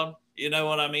 Stroud? You know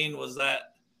what I mean? Was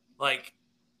that like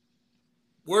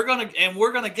we're gonna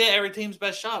get every team's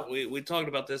best shot. We talked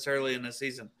about this early in the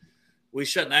season. We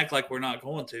shouldn't act like we're not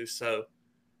going to. So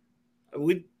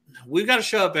we've got to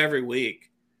show up every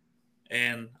week.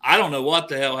 And I don't know what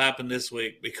the hell happened this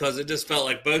week because it just felt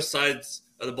like both sides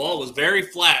of the ball was very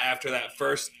flat after that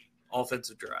first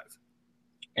offensive drive.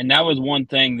 And that was one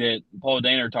thing that Paul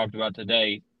Dehner talked about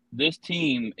today. This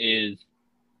team is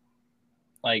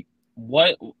like,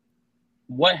 what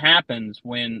happens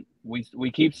when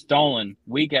we keep stalling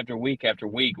week after week after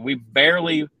week? We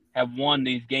barely have won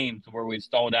these games where we've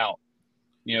stalled out.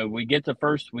 You know, we get the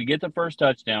first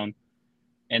touchdown,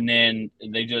 and then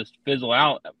they just fizzle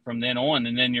out from then on.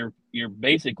 And then you're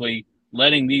basically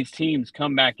letting these teams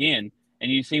come back in.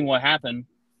 And you've seen what happened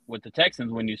with the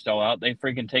Texans when you stall out. They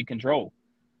freaking take control.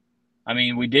 I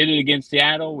mean, we did it against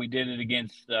Seattle. We did it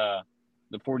against the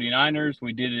 49ers.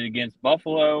 We did it against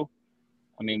Buffalo.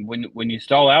 I mean, when you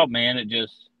stall out, man, it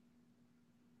just –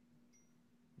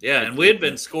 yeah, and we've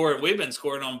been scoring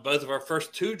on both of our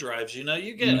first two drives. You know,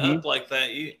 you get up like that,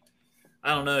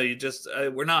 I don't know, you just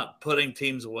we're not putting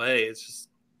teams away. It's just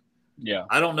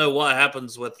I don't know what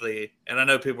happens with and I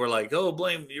know people are like, you're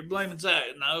blaming Zach.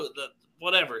 No,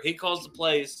 whatever. He calls the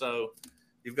plays, so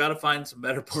you've got to find some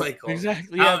better play calls.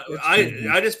 Exactly. Yeah,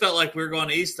 I just felt like we were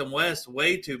going east and west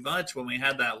way too much when we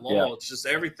had that lull. Yeah. It's just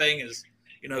everything is,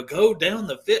 go down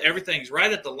the fit. Everything's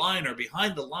right at the line or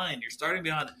behind the line. You're starting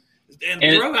behind and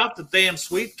throw out the damn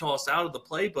sweep toss out of the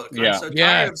playbook. I'm so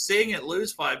tired of seeing it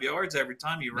lose 5 yards every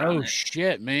time you run it. Oh,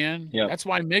 shit, man. Yep. That's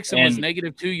why Mixon was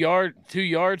negative 2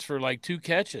 yards for like 2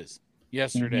 catches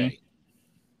yesterday.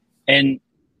 And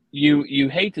you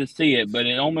hate to see it, but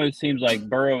it almost seems like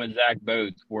Burrow and Zach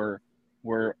both were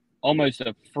almost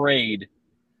afraid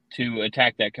to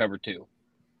attack that cover 2.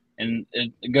 And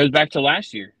it goes back to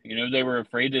last year. They were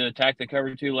afraid to attack the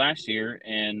cover 2 last year,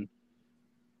 and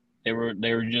they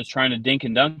were just trying to dink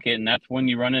and dunk it, and that's when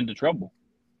you run into trouble.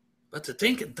 But the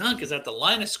dink and dunk is at the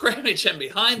line of scrimmage and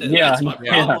behind it. Yeah, that's my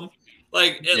problem.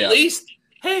 Like, at least,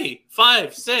 hey,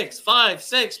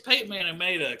 5'6", Peyton Manning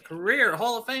made a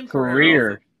Hall of Fame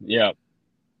career. Yeah.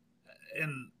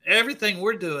 And everything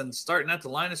we're doing, starting at the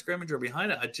line of scrimmage or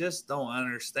behind it, I just don't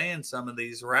understand some of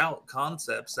these route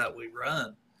concepts that we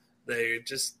run.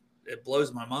 It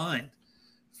blows my mind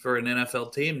for an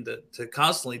NFL team to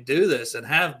constantly do this and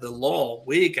have the law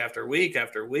week after week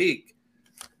after week,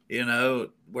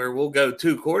 where we'll go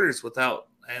 2 quarters without,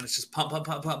 and it's just punt.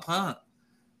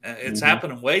 It's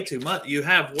happening way too much. You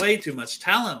have way too much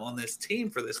talent on this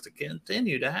team for this to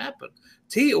continue to happen.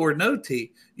 T or no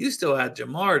T, you still had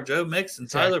Jamar, Joe Mixon,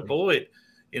 Tyler Boyd,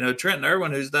 Trenton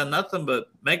Irwin, who's done nothing but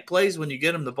make plays when you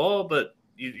get him the ball, but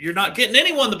you're not getting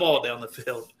anyone the ball down the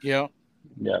field. Yeah.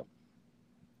 Yeah.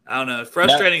 I don't know.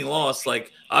 Frustrating loss.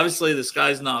 Like, obviously the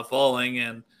sky's not falling,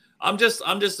 and I'm just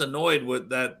annoyed with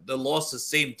that. The losses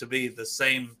seem to be the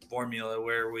same formula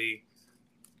where we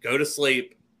go to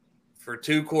sleep for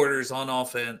 2 quarters on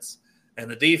offense,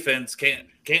 and the defense can't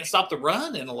stop the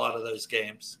run in a lot of those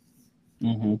games.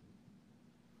 Mm-hmm.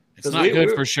 It's not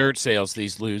good for shirt sales.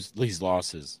 These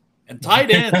losses and tight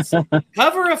ends.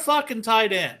 Cover a fucking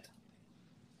tight end.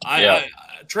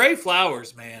 Trey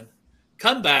Flowers, man,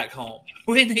 come back home.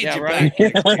 We need you back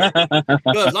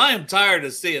because I am tired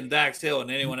of seeing Dax Hill and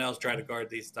anyone else try to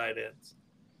guard these tight ends.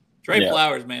 Trey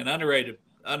Flowers, man,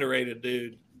 underrated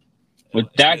dude.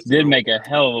 But Dax did make a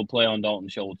hell of a play on Dalton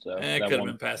Schultz, though. It could have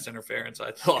been pass interference,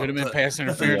 I thought. Could have been pass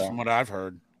interference from what I've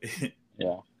heard.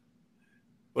 Yeah.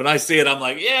 When I see it, I'm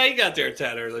like, yeah, he got there a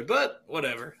tad early, but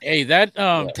whatever. Hey, that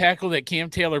tackle that Cam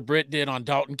Taylor-Britt did on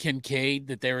Dalton Kincaid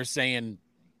that they were saying –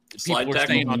 people were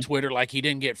saying on Twitter like he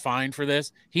didn't get fined for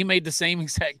this. He made the same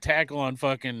exact tackle on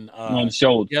fucking on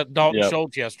Schultz. Dalton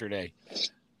Schultz yesterday,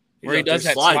 where he does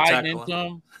that sliding into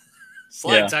him.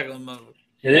 Slide tackle him.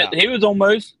 He was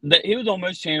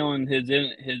almost channeling his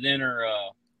inner.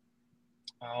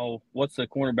 What's the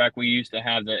cornerback we used to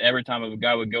have that every time a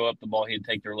guy would go up the ball, he'd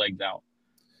take their legs out.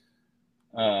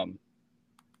 I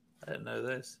didn't know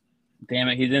this. Damn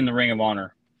it, he's in the Ring of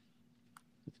Honor.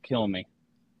 It's killing me.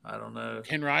 I don't know.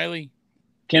 Ken Riley.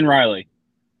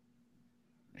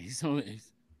 He's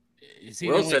Is he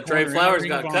Will the only said Trey corner in Flowers the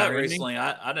got ring cut bar, isn't he? recently.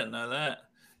 I didn't know that.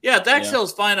 Yeah, Dax Yeah.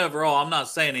 Hill's fine overall. I'm not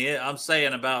saying he is. I'm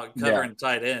saying about covering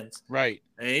tight ends. Right.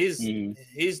 And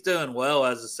he's doing well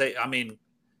as a say. I mean,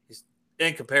 he's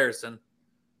in comparison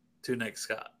to Nick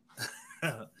Scott.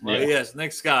 But yes,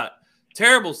 Nick Scott,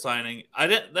 terrible signing. I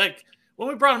didn't like when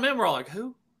we brought him in. We're all like,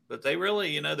 who? But they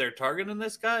really, they're targeting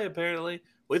this guy. Apparently,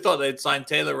 we thought they'd sign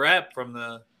Taylor Rapp from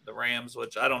the Rams,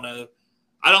 which I don't know.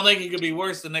 I don't think he could be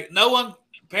worse than Nick. No one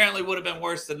apparently would have been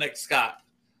worse than Nick Scott.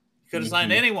 Could have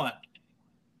signed anyone.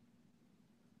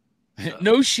 So.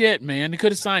 No shit, man. They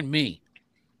could have signed me.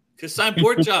 Could have signed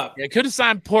Pork Chop. Yeah, could have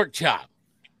signed Pork Chop.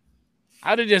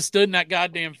 I'd have just stood in that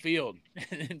goddamn field,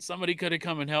 and somebody could have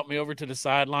come and helped me over to the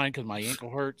sideline because my ankle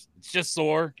hurts. It's just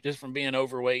sore, just from being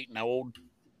overweight and old.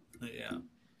 Yeah.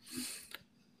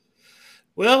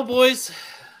 Well, boys,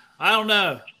 I don't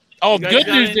know. Oh, good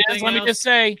news is, anything let me else? just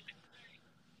say,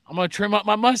 I'm going to trim up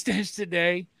my mustache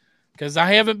today because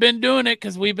I haven't been doing it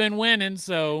because we've been winning.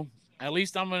 So at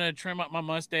least I'm going to trim up my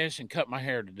mustache and cut my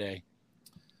hair today.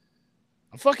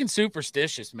 I'm fucking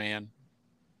superstitious, man.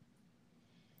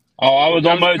 Oh, I was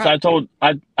almost. I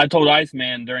told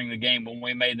Iceman during the game when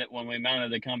we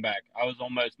mounted the comeback. I was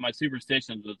almost. My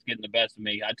superstitions was getting the best of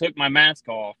me. I took my mask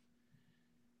off,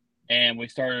 and we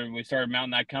started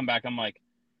mounting that comeback. I'm like,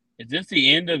 is this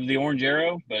the end of the Orange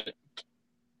Arrow? But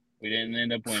we didn't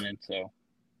end up winning. So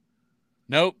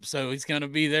nope. So he's going to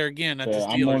be there again at the Steelers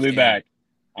I'm going to be game. back.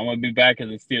 I'm going to be back at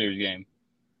the Steelers game.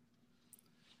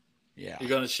 Yeah. You're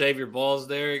going to shave your balls,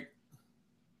 Derek?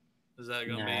 Is that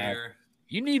going to be your...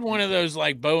 You need one of those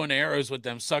like bow and arrows with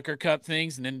them sucker cup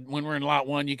things, and then when we're in lot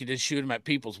 1, you could just shoot them at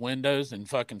people's windows and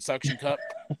fucking suction cup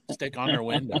stick on their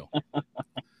window,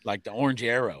 like the Orange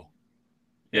Arrow.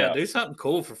 Yeah, do something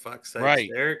cool for fuck's sake, right,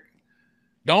 Derek.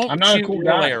 Don't I'm not shoot a cool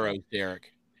real guy. arrows,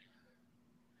 Derek.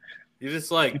 You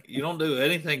just you don't do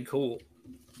anything cool.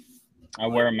 I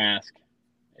wear a mask.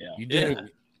 Yeah, you do. Do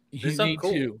You something need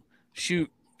cool. to shoot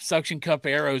suction cup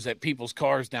arrows at people's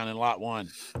cars down in lot 1.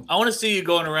 I want to see you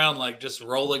going around just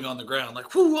rolling on the ground,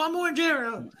 whoo, I'm Orange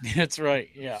Arrow. That's right.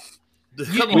 Yeah.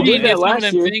 Come You on, need man. that some of last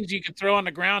them year. things you can throw on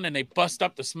the ground and they bust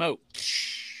up the smoke.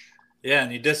 Yeah,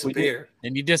 and you disappear.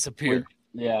 And you disappear.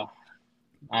 yeah.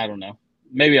 I don't know.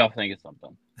 Maybe I'll think of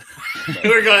something.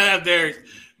 We're gonna have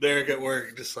Derek at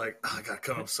work, just I gotta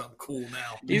come up with something cool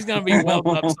now. He's gonna be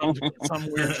welding up some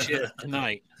weird shit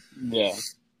tonight. Yeah.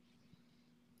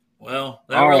 Well,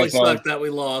 that All really right, fellas. sucked that we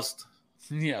lost.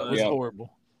 Yeah, it was Yeah.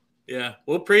 horrible. Yeah,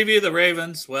 we'll preview the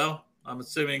Ravens. Well, I'm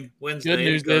assuming Wednesday. Good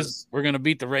news because is we're gonna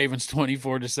beat the Ravens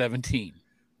 24-17.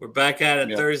 we're back at it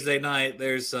Yeah. Thursday night.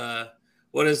 There's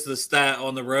what is the stat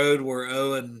on the road? We're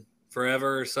 0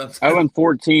 forever or something.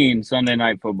 0-14 Sunday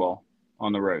night football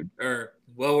on the road.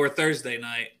 We're Thursday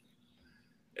night.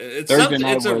 It's Thursday something.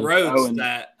 night It's a was road 0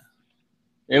 stat.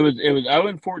 It was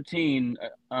 0-14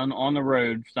 on the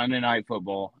road Sunday night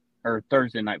football or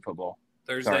Thursday night football.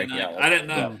 Thursday Sorry, night. yeah, I didn't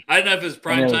know. yeah. I didn't know if it was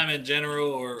prime I know. time in general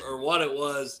or what it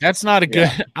was. That's not a good.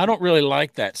 I don't really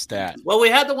like that stat. Well, we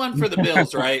had the one for the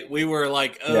Bills, right? We were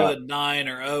 0-9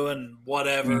 or 0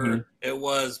 whatever Mhm. it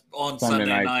was on Sunday Sunday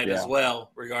night night, as yeah.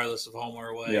 well, regardless of home or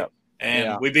away. Yep. And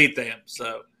Yeah. we beat them.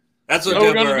 So that's what So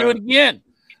we're gonna do it again.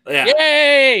 Yeah.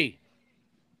 Yay!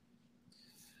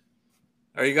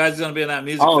 Are you guys going to be in that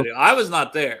music Oh. video? I was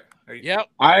not there. Are you? Yep.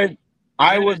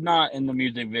 I was not in the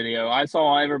music video. I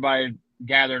saw everybody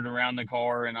gathered around the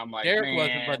car, and I'm like, Derek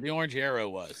wasn't, man. but the Orange Arrow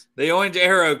was. The Orange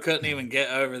Arrow couldn't even get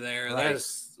over there. Right.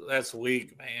 That's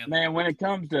weak, man. Man, when it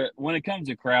comes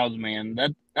to crowds, man,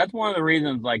 that's one of the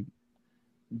reasons.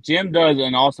 Jim does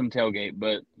an awesome tailgate,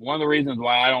 but one of the reasons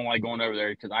why I don't like going over there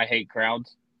because I hate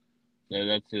crowds. So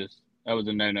that was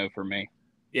a no for me.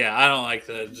 Yeah, I don't like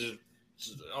the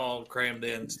just all crammed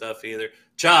in stuff either.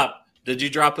 Chop, did you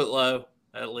drop it low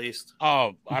at least?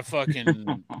 Oh, I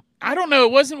don't know.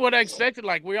 It wasn't what I expected.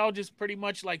 We all just pretty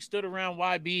much stood around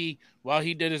YB while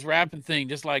he did his rapping thing,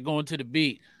 just going to the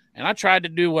beat. And I tried to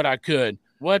do what I could.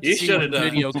 What You see should when have the done.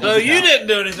 video So comes you out. didn't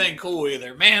do anything cool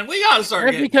either, man. We gotta start.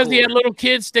 That's getting because he had cooler. little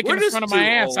kids sticking We're in just front of my too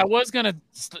ass. old. I was gonna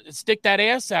stick that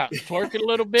ass out, twerk it a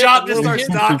little bit. Chop The just little starts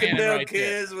kids knocking standing down right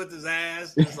there. kids with his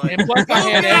ass. Just like, And plus boom, I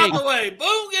had get out eggs. the way.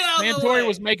 Boom, get out Man, the Tori way.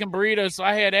 was making burritos, so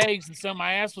I had eggs, and so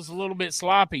my ass was a little bit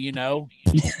sloppy,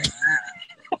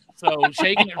 So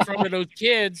shaking it in front of those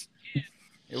kids,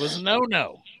 it was a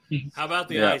no-no. How about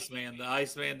the Yeah. Iceman? The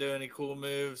Iceman do any cool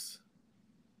moves?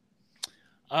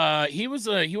 He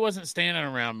wasn't standing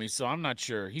around me, so I'm not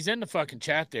sure. He's in the fucking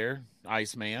chat there,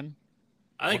 Iceman.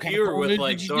 I think What kind you of were cool with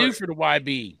moves did you do Darth, for the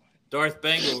YB? Darth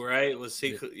Bengal, right? Was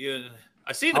he? You,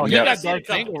 I see the. Oh, I he got seen a Darth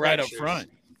couple Bengal right up pictures. front.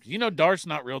 You know, Dart's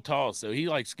not real tall, so he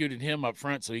like scooted him up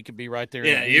front so he could be right there.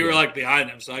 Yeah, you were like behind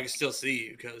him, so I could still see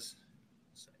you because.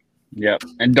 Yep.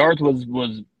 And Darth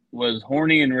was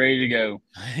horny and ready to go.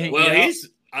 Well, Yeah.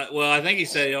 I think he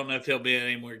said he don't know if he'll be at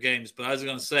any more games, but I was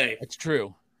going to say It's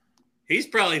true. he's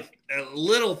probably a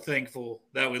little thankful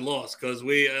that we lost because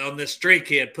we on this streak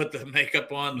he had put the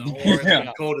makeup on, the orange,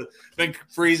 Yeah. cold, been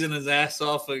freezing his ass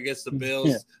off against the Bills,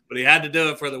 Yeah. but he had to do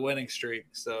it for the winning streak.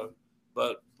 So,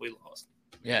 but we lost.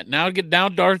 Yeah. Now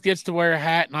Darth gets to wear a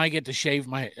hat, and I get to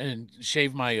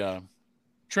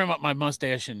trim up my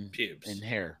mustache and Pubes. and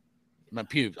hair, my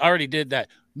pubes. I already did that.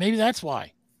 Maybe that's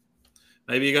why.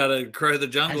 Maybe you got to crow the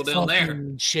jungle down there.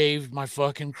 Shaved my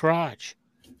fucking crotch.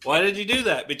 Why did you do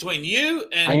that? Between you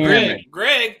and Damn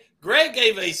Greg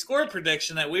gave a score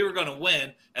prediction that we were going to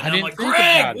win, and I I'm didn't like, think about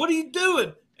Greg, it. what are you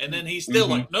doing? And then he's still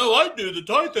like, no, I do the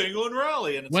tie thing on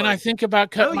Raleigh. And it's When like, I think about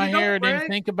cutting No, my you don't, hair, I didn't Greg.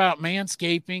 think about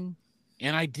manscaping,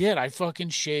 and I did. I fucking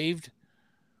shaved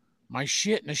my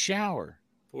shit in the shower.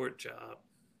 poor job.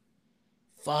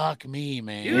 Fuck me,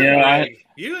 man. You Yeah, and Greg.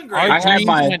 You and Greg. Our I had dreams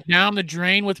my- went down the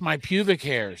drain with my pubic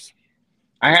hairs.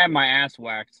 I had my ass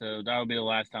whacked, so that'll be the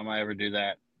last time I ever do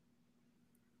that.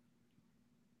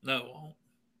 No, it won't.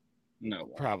 No.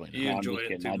 Probably not. You No, I'm enjoy just it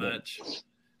kidding, too I don't. much.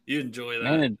 You enjoy that.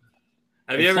 Man,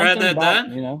 Have it's you ever had something that about,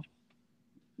 done? You know?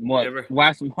 What? Ever?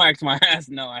 Wax my ass?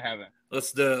 No, I haven't.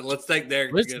 Let's do it. Let's take Derek.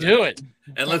 to Let's get do it.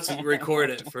 And let's record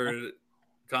it for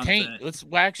content. Taint. Let's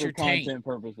wax For your taint. content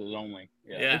purposes only.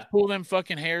 Yeah. Let's pull them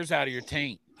fucking hairs out of your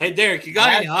taint. Hey Derek, you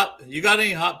got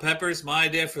any hot peppers? My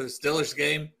idea for the Steelers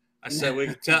game. I said we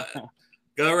could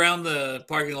go around the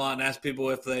parking lot and ask people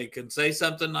if they can say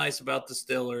something nice about the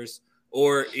Steelers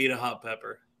or eat a hot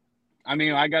pepper. I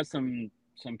mean, I got some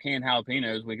canned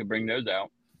jalapenos. We could bring those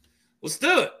out. Let's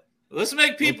do it. Let's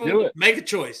make do people it. make a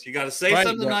choice. You got to say Right,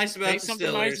 something yeah. nice about Say the something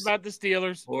Steelers nice about the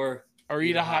Steelers or or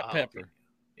eat a hot pepper.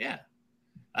 Yeah,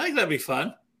 I think that'd be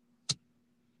fun.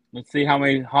 Let's see how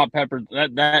many hot peppers.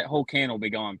 That whole can will be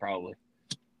gone probably.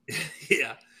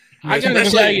 Yeah. I gotta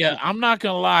Especially- tell you, I'm not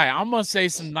gonna lie. I'm gonna say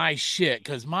some nice shit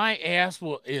because my ass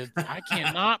I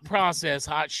cannot process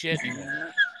hot shit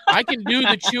anymore. I can do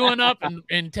the chewing up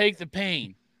and take the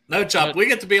pain. No, Chop, we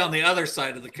get to be on the other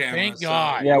side of the camera. Thank so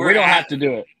God. Yeah, we we're don't at- have to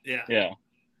do it. Yeah. Yeah.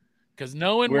 Because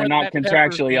knowing We're what not that contractually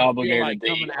pepper's gonna feel obligated like to eat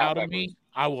coming hot out of peppers. me,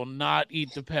 I will not eat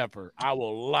the pepper. I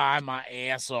will lie my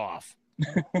ass off.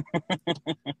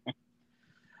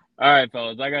 All right,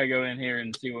 fellas. I gotta go in here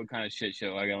and see what kind of shit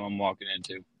show I'm walking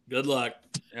into. Good luck.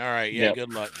 All right, yeah, Yep.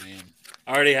 good luck, man.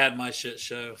 I already had my shit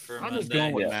show for I'm just Monday.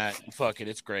 going with Yeah. Matt. Fuck it,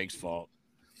 it's Greg's fault.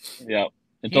 Yep.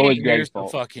 It's He always ain't here, Greg's so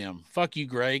fault. fuck him. Fuck you,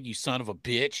 Greg. You son of a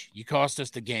bitch. You cost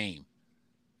us the game.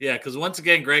 Yeah, because once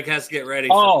again, Greg has to get ready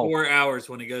Oh. for 4 hours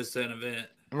when he goes to an event.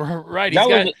 Right.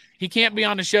 That He can't be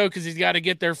on the show because he's got to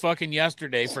get there fucking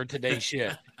yesterday for today's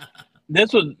shit.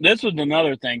 This was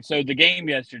another thing. So the game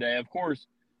yesterday, of course,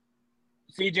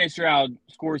 CJ Stroud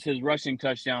scores his rushing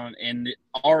touchdown in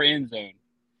our end zone.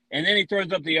 And then he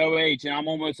throws up the OH, and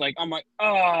I'm like,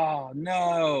 oh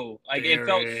no. Like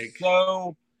Derek.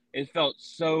 it felt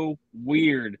so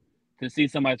weird to see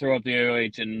somebody throw up the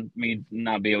OH and me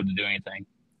not be able to do anything.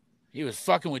 He was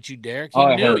fucking with you, Derek. He Oh,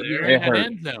 it knew hurt. it. You were It in that hurt.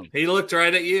 end zone. He looked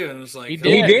right at you and was like, He He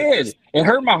did. did. It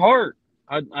hurt my heart.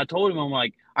 I told him,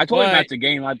 I told him But- at the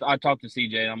game, I talked to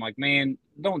CJ, and I'm like, man,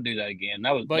 don't do that again.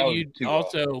 That was But you too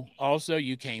rough. also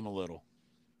you came a little.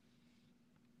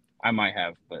 I might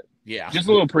have, but Yeah. just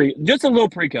a little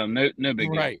pre-cum. No big deal.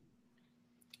 Right.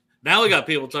 now we got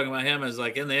people talking about him as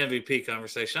like in the MVP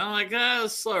conversation. I'm like,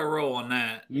 let's slow a roll on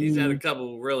that. He's had a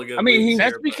couple really good. I mean, weeks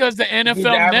That's here, because the NFL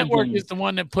averaging- Network is the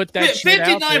one that put that shit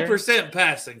out there. 59%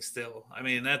 passing still. I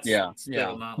mean, that's Yeah. still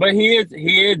Yeah. not. But he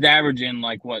is averaging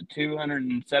like what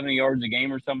 270 yards a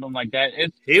game or something like that.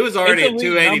 He was already it's at elite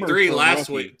 283 numbers for a last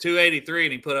rookie. week, 283,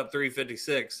 and he put up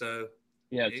 356. So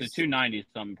Yeah, so He's- 290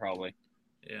 something probably.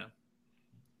 yeah.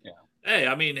 Yeah. Hey,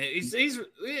 I mean, he's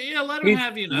let him He's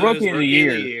have his rookie of the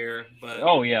year. But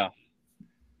Oh yeah,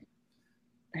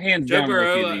 hands Joe down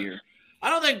Burrow, rookie of the year. I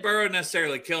don't think Burrow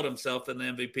necessarily killed himself in the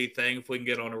MVP thing. If we can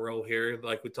get on a roll here,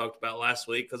 like we talked about last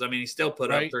week, because I mean, he still put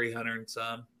up Right. 300 and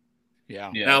some. Yeah.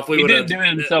 Yeah, Now, if we he would've- didn't do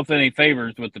himself any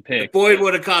favors with the pick. If Boyd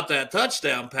would have caught that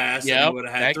touchdown pass, and Yep, he would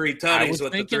have had that- 3 I tutties was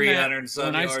with the thinking 300 that and some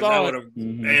when I yards. saw That it. would have,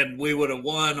 Mhm. and we would have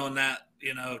won on that.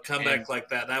 Comeback And- like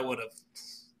that. That would have.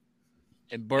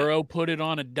 And Burrow put it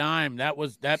on a dime. That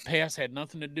pass had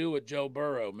nothing to do with Joe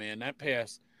Burrow, man. That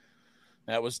pass,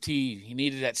 that was T. He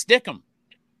needed that stick him.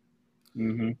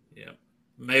 Mhm. Yeah.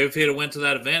 Maybe if he'd have went to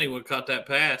that event, he would have caught that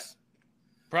pass.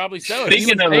 Probably so.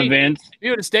 Speaking of events, He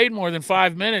would have stayed more than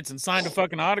 5 minutes and signed a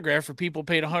fucking autograph for people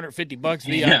paid $150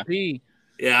 VIP.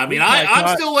 Yeah, I mean,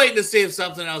 I'm still waiting to see if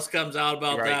something else comes out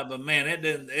about that. But man,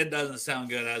 it doesn't sound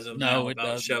good as of now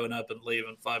about showing up and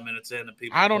leaving 5 minutes in and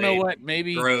people. I don't know what.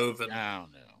 Maybe drove. And, I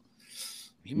don't know.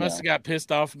 He must have got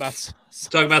pissed off about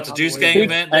talking about the Juice Gang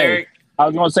event, Derek. I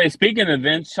was going to say, speaking of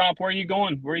events, Chop, where are you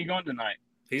going? Where are you going tonight?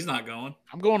 He's not going.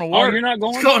 I'm going to work. Oh, you're not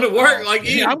going? He's going to work like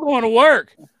you. I'm going to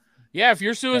work. Yeah, if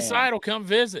you're suicidal, come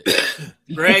visit.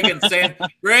 Greg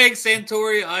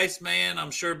Santori, Iceman.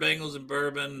 I'm sure Bengals and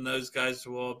Bourbon, those guys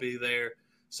will all be there.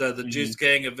 So the Juice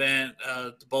Gang event,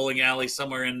 the bowling alley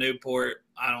somewhere in Newport.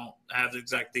 I don't have the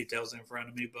exact details in front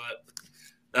of me,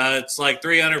 but it's like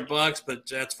 $300, but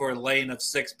that's for a lane of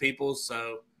 6 people.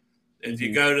 So if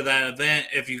you go to that event,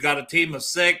 if you got a team of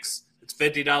 6, it's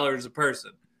 $50 a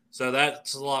person. So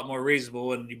that's a lot more reasonable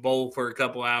when you bowl for a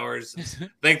couple hours. I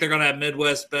think they're going to have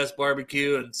Midwest Best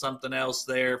Barbecue and something else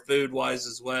there, food-wise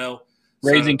as well.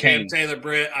 Raising Cane's. Taylor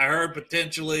Britt, I heard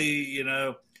potentially,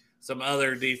 some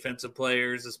other defensive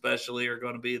players especially are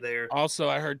going to be there. Also,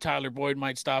 I heard Tyler Boyd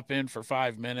might stop in for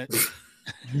 5 minutes.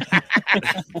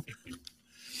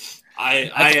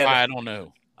 I don't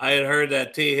know. I had heard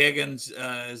that T. Higgins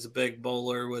is a big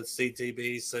bowler with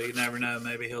CTB, so you never know.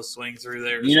 Maybe he'll swing through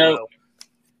there as well.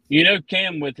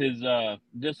 Cam with his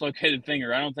dislocated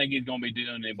finger, I don't think he's going to be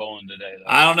doing any bowling today, though.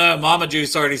 I don't know. Mama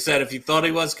Juice already said if you thought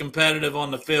he was competitive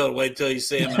on the field, wait till you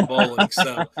see him in bowling.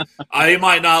 So he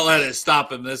might not let it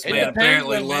stop him. This man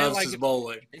apparently loves his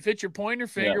bowling. If it's your pointer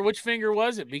finger, which finger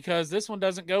was it? Because this one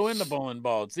doesn't go in the bowling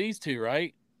ball. It's these 2,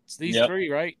 right? It's these 3,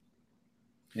 right?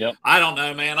 Yep. I don't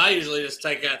know, man. I usually just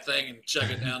take that thing and chuck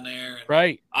it down there.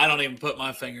 Right. I don't even put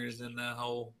my fingers in that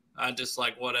hole. I just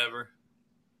like whatever.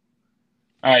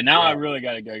 All right, now I really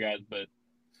got to go, guys. But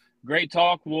great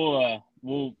talk. We'll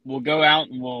go out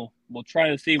and we'll try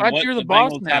to see what the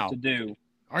Bengals have to do.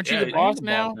 Aren't you the boss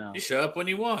now? You show up when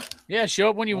you want. Yeah, show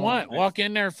up when you want. Man. Walk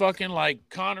in there fucking like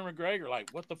Conor McGregor,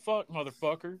 like, what the fuck,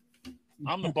 motherfucker?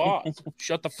 I'm the boss.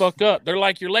 Shut the fuck up. They're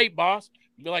like, you're late, boss.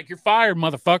 Be like, you're fired,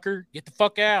 motherfucker. Get the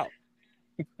fuck out.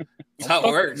 That's how it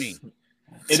works.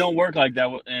 It don't work like that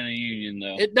in a union,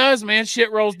 though. It does, man.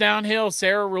 Shit rolls downhill.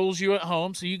 Sarah rules you at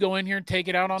home, so you go in here and take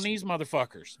it out on these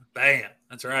motherfuckers. Bam.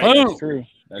 That's right. Boom. That's true.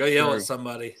 Go yell at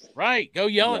somebody. Right. Go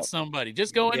yell at somebody.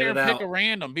 Just go in there and pick a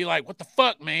random. Be like, what the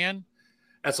fuck, man?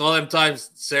 That's all them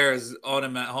times Sarah's on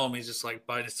him at home. He's just like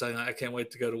biting his tongue. I can't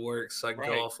wait to go to work so I can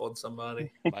go off on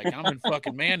somebody. Like, I'm in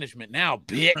fucking management now,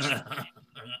 bitch.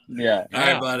 Yeah. All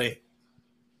right, buddy.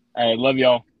 All right. Love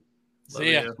y'all.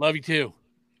 See ya. Love you too.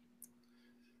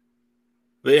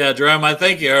 But yeah, Jerome, I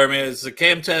think you heard me. It's a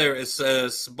Cam Taylor.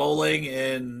 It's bowling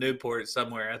in Newport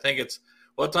somewhere. I think it's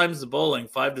what time is the bowling?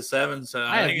 5 to 7. So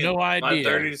I have no idea.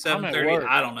 5:30 to 7:30.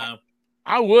 I don't know.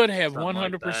 I would have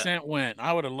 100% went.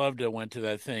 I would have loved to have went to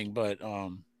that thing, but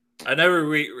I never.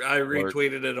 I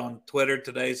retweeted it on Twitter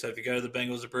today. So if you go to the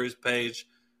Bengals Approved page,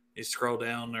 you scroll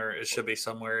down, or it should be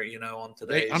somewhere on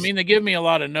today. They give me a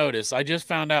lot of notice. I just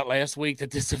found out last week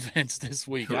that this event's this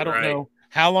week. I don't know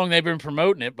how long they've been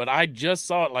promoting it, but I just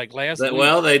saw it like last week.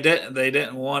 Well, they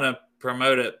didn't want to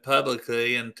promote it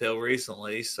publicly until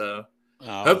recently, so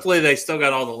hopefully they still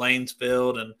got all the lanes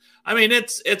filled. And I mean,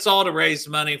 it's all to raise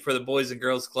money for the Boys and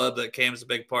Girls Club that Cam's a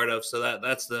big part of. So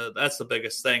that's the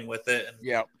biggest thing with it. And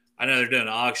yeah, I know they're doing an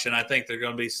auction. I think they're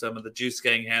going to be some of the Juice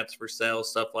Gang hats for sale,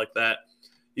 stuff like that.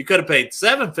 You could have paid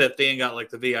 $750 and got like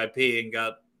the VIP and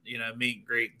got meet and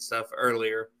greet and stuff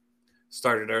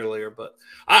started earlier, but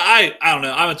I don't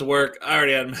know. I went to work. I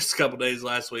already had missed a couple days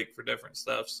last week for different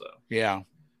stuff. So yeah,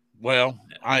 well,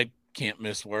 I can't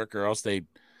miss work or else they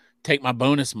take my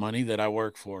bonus money that I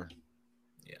work for.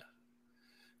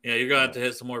 Yeah, you're gonna have to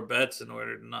hit some more bets in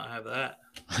order to not have that.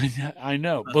 I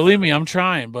know. Believe me, I'm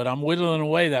trying, but I'm whittling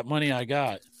away that money I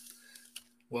got.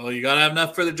 Well, you gotta have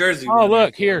enough for the jersey. Oh,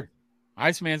 look here,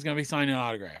 Iceman's gonna be signing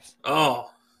autographs.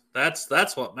 Oh, that's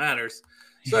what matters.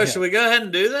 So should we go ahead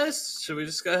and do this? Should we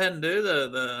just go ahead and do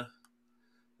the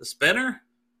spinner?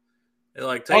 It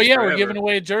takes forever. We're giving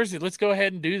away a jersey. Let's go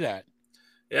ahead and do that.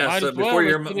 Yeah, so before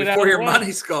your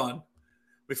money's gone,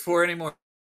 before any more.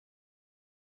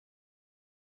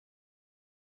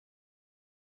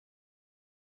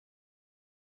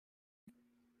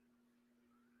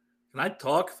 Can I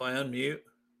talk if I unmute?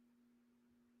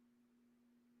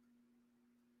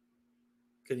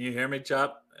 Can you hear me,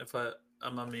 Chop? If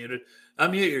I'm unmuted.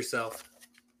 Unmute yourself.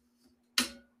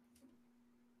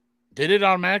 Did it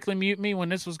automatically mute me when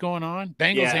this was going on?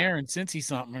 Bengals Aaron, Cincy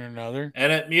something or another.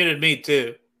 And it muted me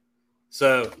too.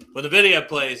 So when the video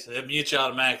plays, it mutes you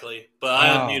automatically. But I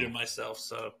unmuted myself,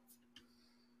 so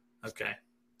okay.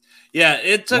 Yeah,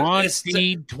 it took One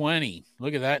Seed 20.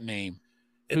 Look at that name.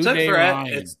 It took forever.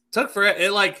 It took forever.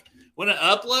 It when it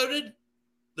uploaded,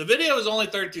 The video was only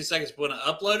 32 seconds, but when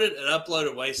it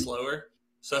uploaded way slower.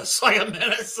 So it's like a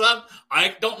minute something.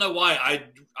 I don't know why.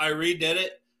 I redid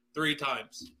it 3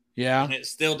 times. Yeah. And it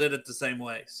still did it the same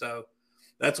way. So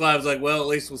that's why I was like, well, at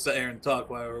least we'll sit here and talk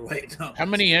while we're waiting. How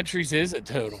many entries is it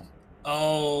total?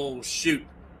 Oh, shoot.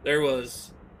 There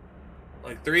was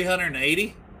like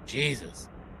 380. Jesus.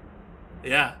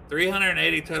 Yeah,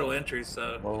 380 total entries.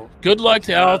 So Well, good luck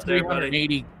to Shout all out to everybody.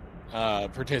 380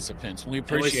 participants. We we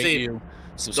appreciate see you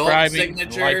subscribing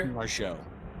and signature. liking our show.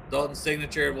 Dalton's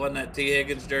signature won that T.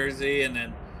 Higgins jersey. And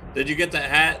then did you get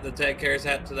that hat, the Ted Karras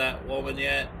hat to that woman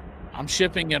yet? I'm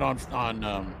shipping it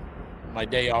on my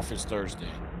day off is Thursday.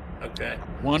 Okay.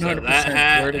 100% So that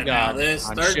hat, swear to and now God. this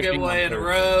I'm third shipping giveaway on in a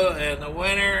Thursday. row, and the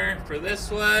winner for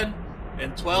this one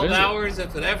in 12 What is it? hours,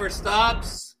 if it ever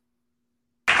stops.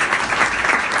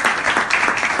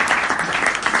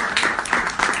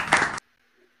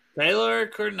 Taylor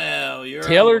Cornell. You're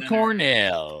Taylor our winner.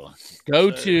 Cornell.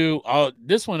 Go So- to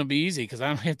this one will be easy because I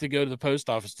don't have to go to the post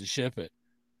office to ship it.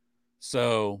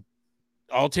 So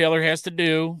all Taylor has to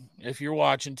do, if you're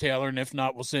watching, Taylor, and if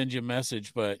not, we'll send you a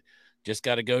message, but just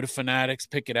got to go to Fanatics,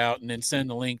 pick it out, and then send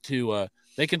the link to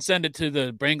they can send it to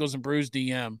the Bengals and Brews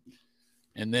DM,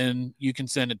 and then you can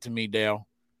send it to me, Dale.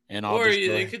 And I'll Or just you,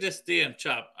 go they ahead. could just DM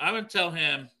Chop. I'm going to tell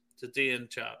him to DM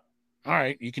Chop. All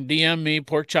right, you can DM me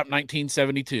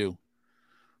porkchop1972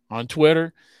 on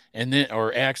Twitter, and then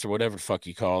or X or whatever the fuck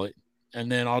you call it, and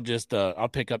then I'll just I'll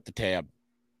pick up the tab.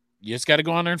 You just got to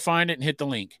go on there and find it and hit the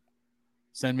link.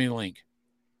 Send me the link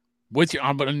with your.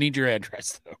 I'm gonna need your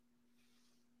address though.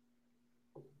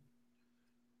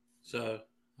 So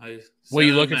I. What are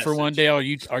you sent a looking for one message.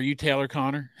 day? Are you Taylor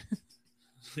Connor?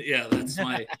 Yeah, that's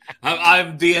my.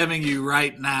 I'm DMing you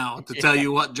right now to tell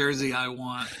you what jersey I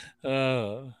want.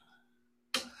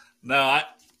 No,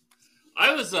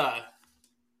 I was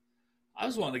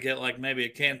wanting to get like maybe a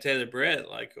Cam Taylor Britt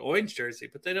like orange jersey,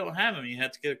 but they don't have them. You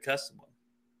have to get a custom one.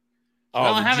 I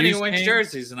don't the have any juice orange game?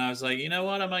 jerseys, and I was like, you know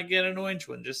what? I might get an orange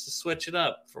one just to switch it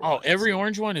up. For Oh, once. every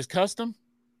orange one is custom.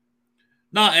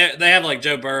 No, they have like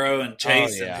Joe Burrow and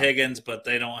Chase yeah. and Higgins, but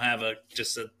they don't have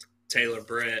just a Taylor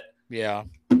Britt. Yeah,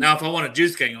 Now, if I want a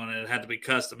juice gang on it, it had to be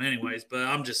custom anyways. But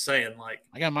I'm just saying, like,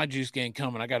 I got my juice game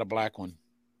coming. I got a black one.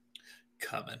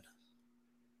 coming.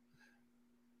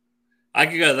 I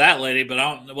could go to that lady, but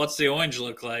I don't. What's the orange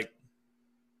look like?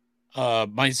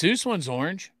 My Zeus one's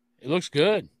orange. It looks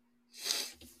good.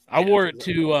 I wore it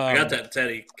to. I got that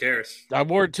Teddy Karras. I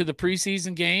wore it to the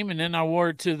preseason game, and then I wore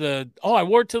it to the. Oh, I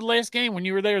wore it to the last game when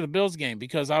you were there, the Bills game,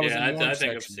 because I was in the I orange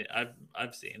think section.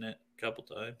 I've seen it a couple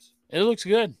times. It looks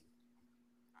good.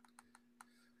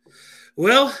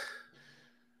 Well,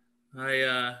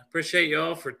 I appreciate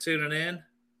y'all for tuning in.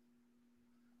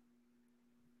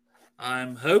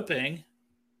 I'm hoping,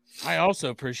 I also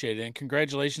appreciate it, and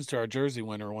congratulations to our jersey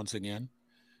winner once again.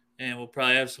 and we'll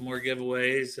probably have some more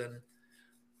giveaways, and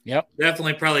Yep.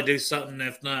 definitely probably do something.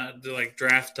 If not, do like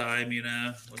draft time,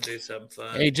 we'll do something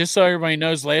fun. Hey, just so everybody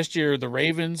knows, last year the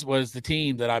Ravens was the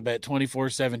team that I bet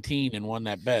 24-17 and won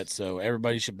that bet. So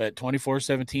everybody should bet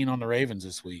 24-17 on the Ravens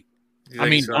this week. You I think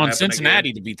mean, it's gonna on happen Cincinnati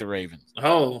again? to beat the Ravens.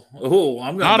 Oh,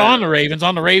 I'm Not on the Ravens,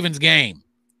 on the Ravens game.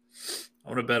 I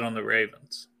want to bet on the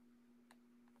Ravens.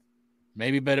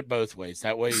 Maybe bet it both ways.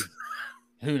 That way,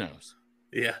 who knows?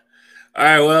 Yeah. All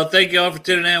right. Well, thank you all for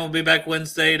tuning in. We'll be back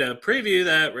Wednesday to preview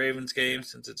that Ravens game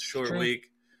since it's a short Sure.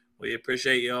 week. We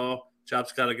appreciate y'all.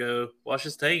 Chop's got to go wash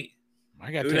his taint.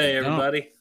 I got Good to day, take a dump. everybody.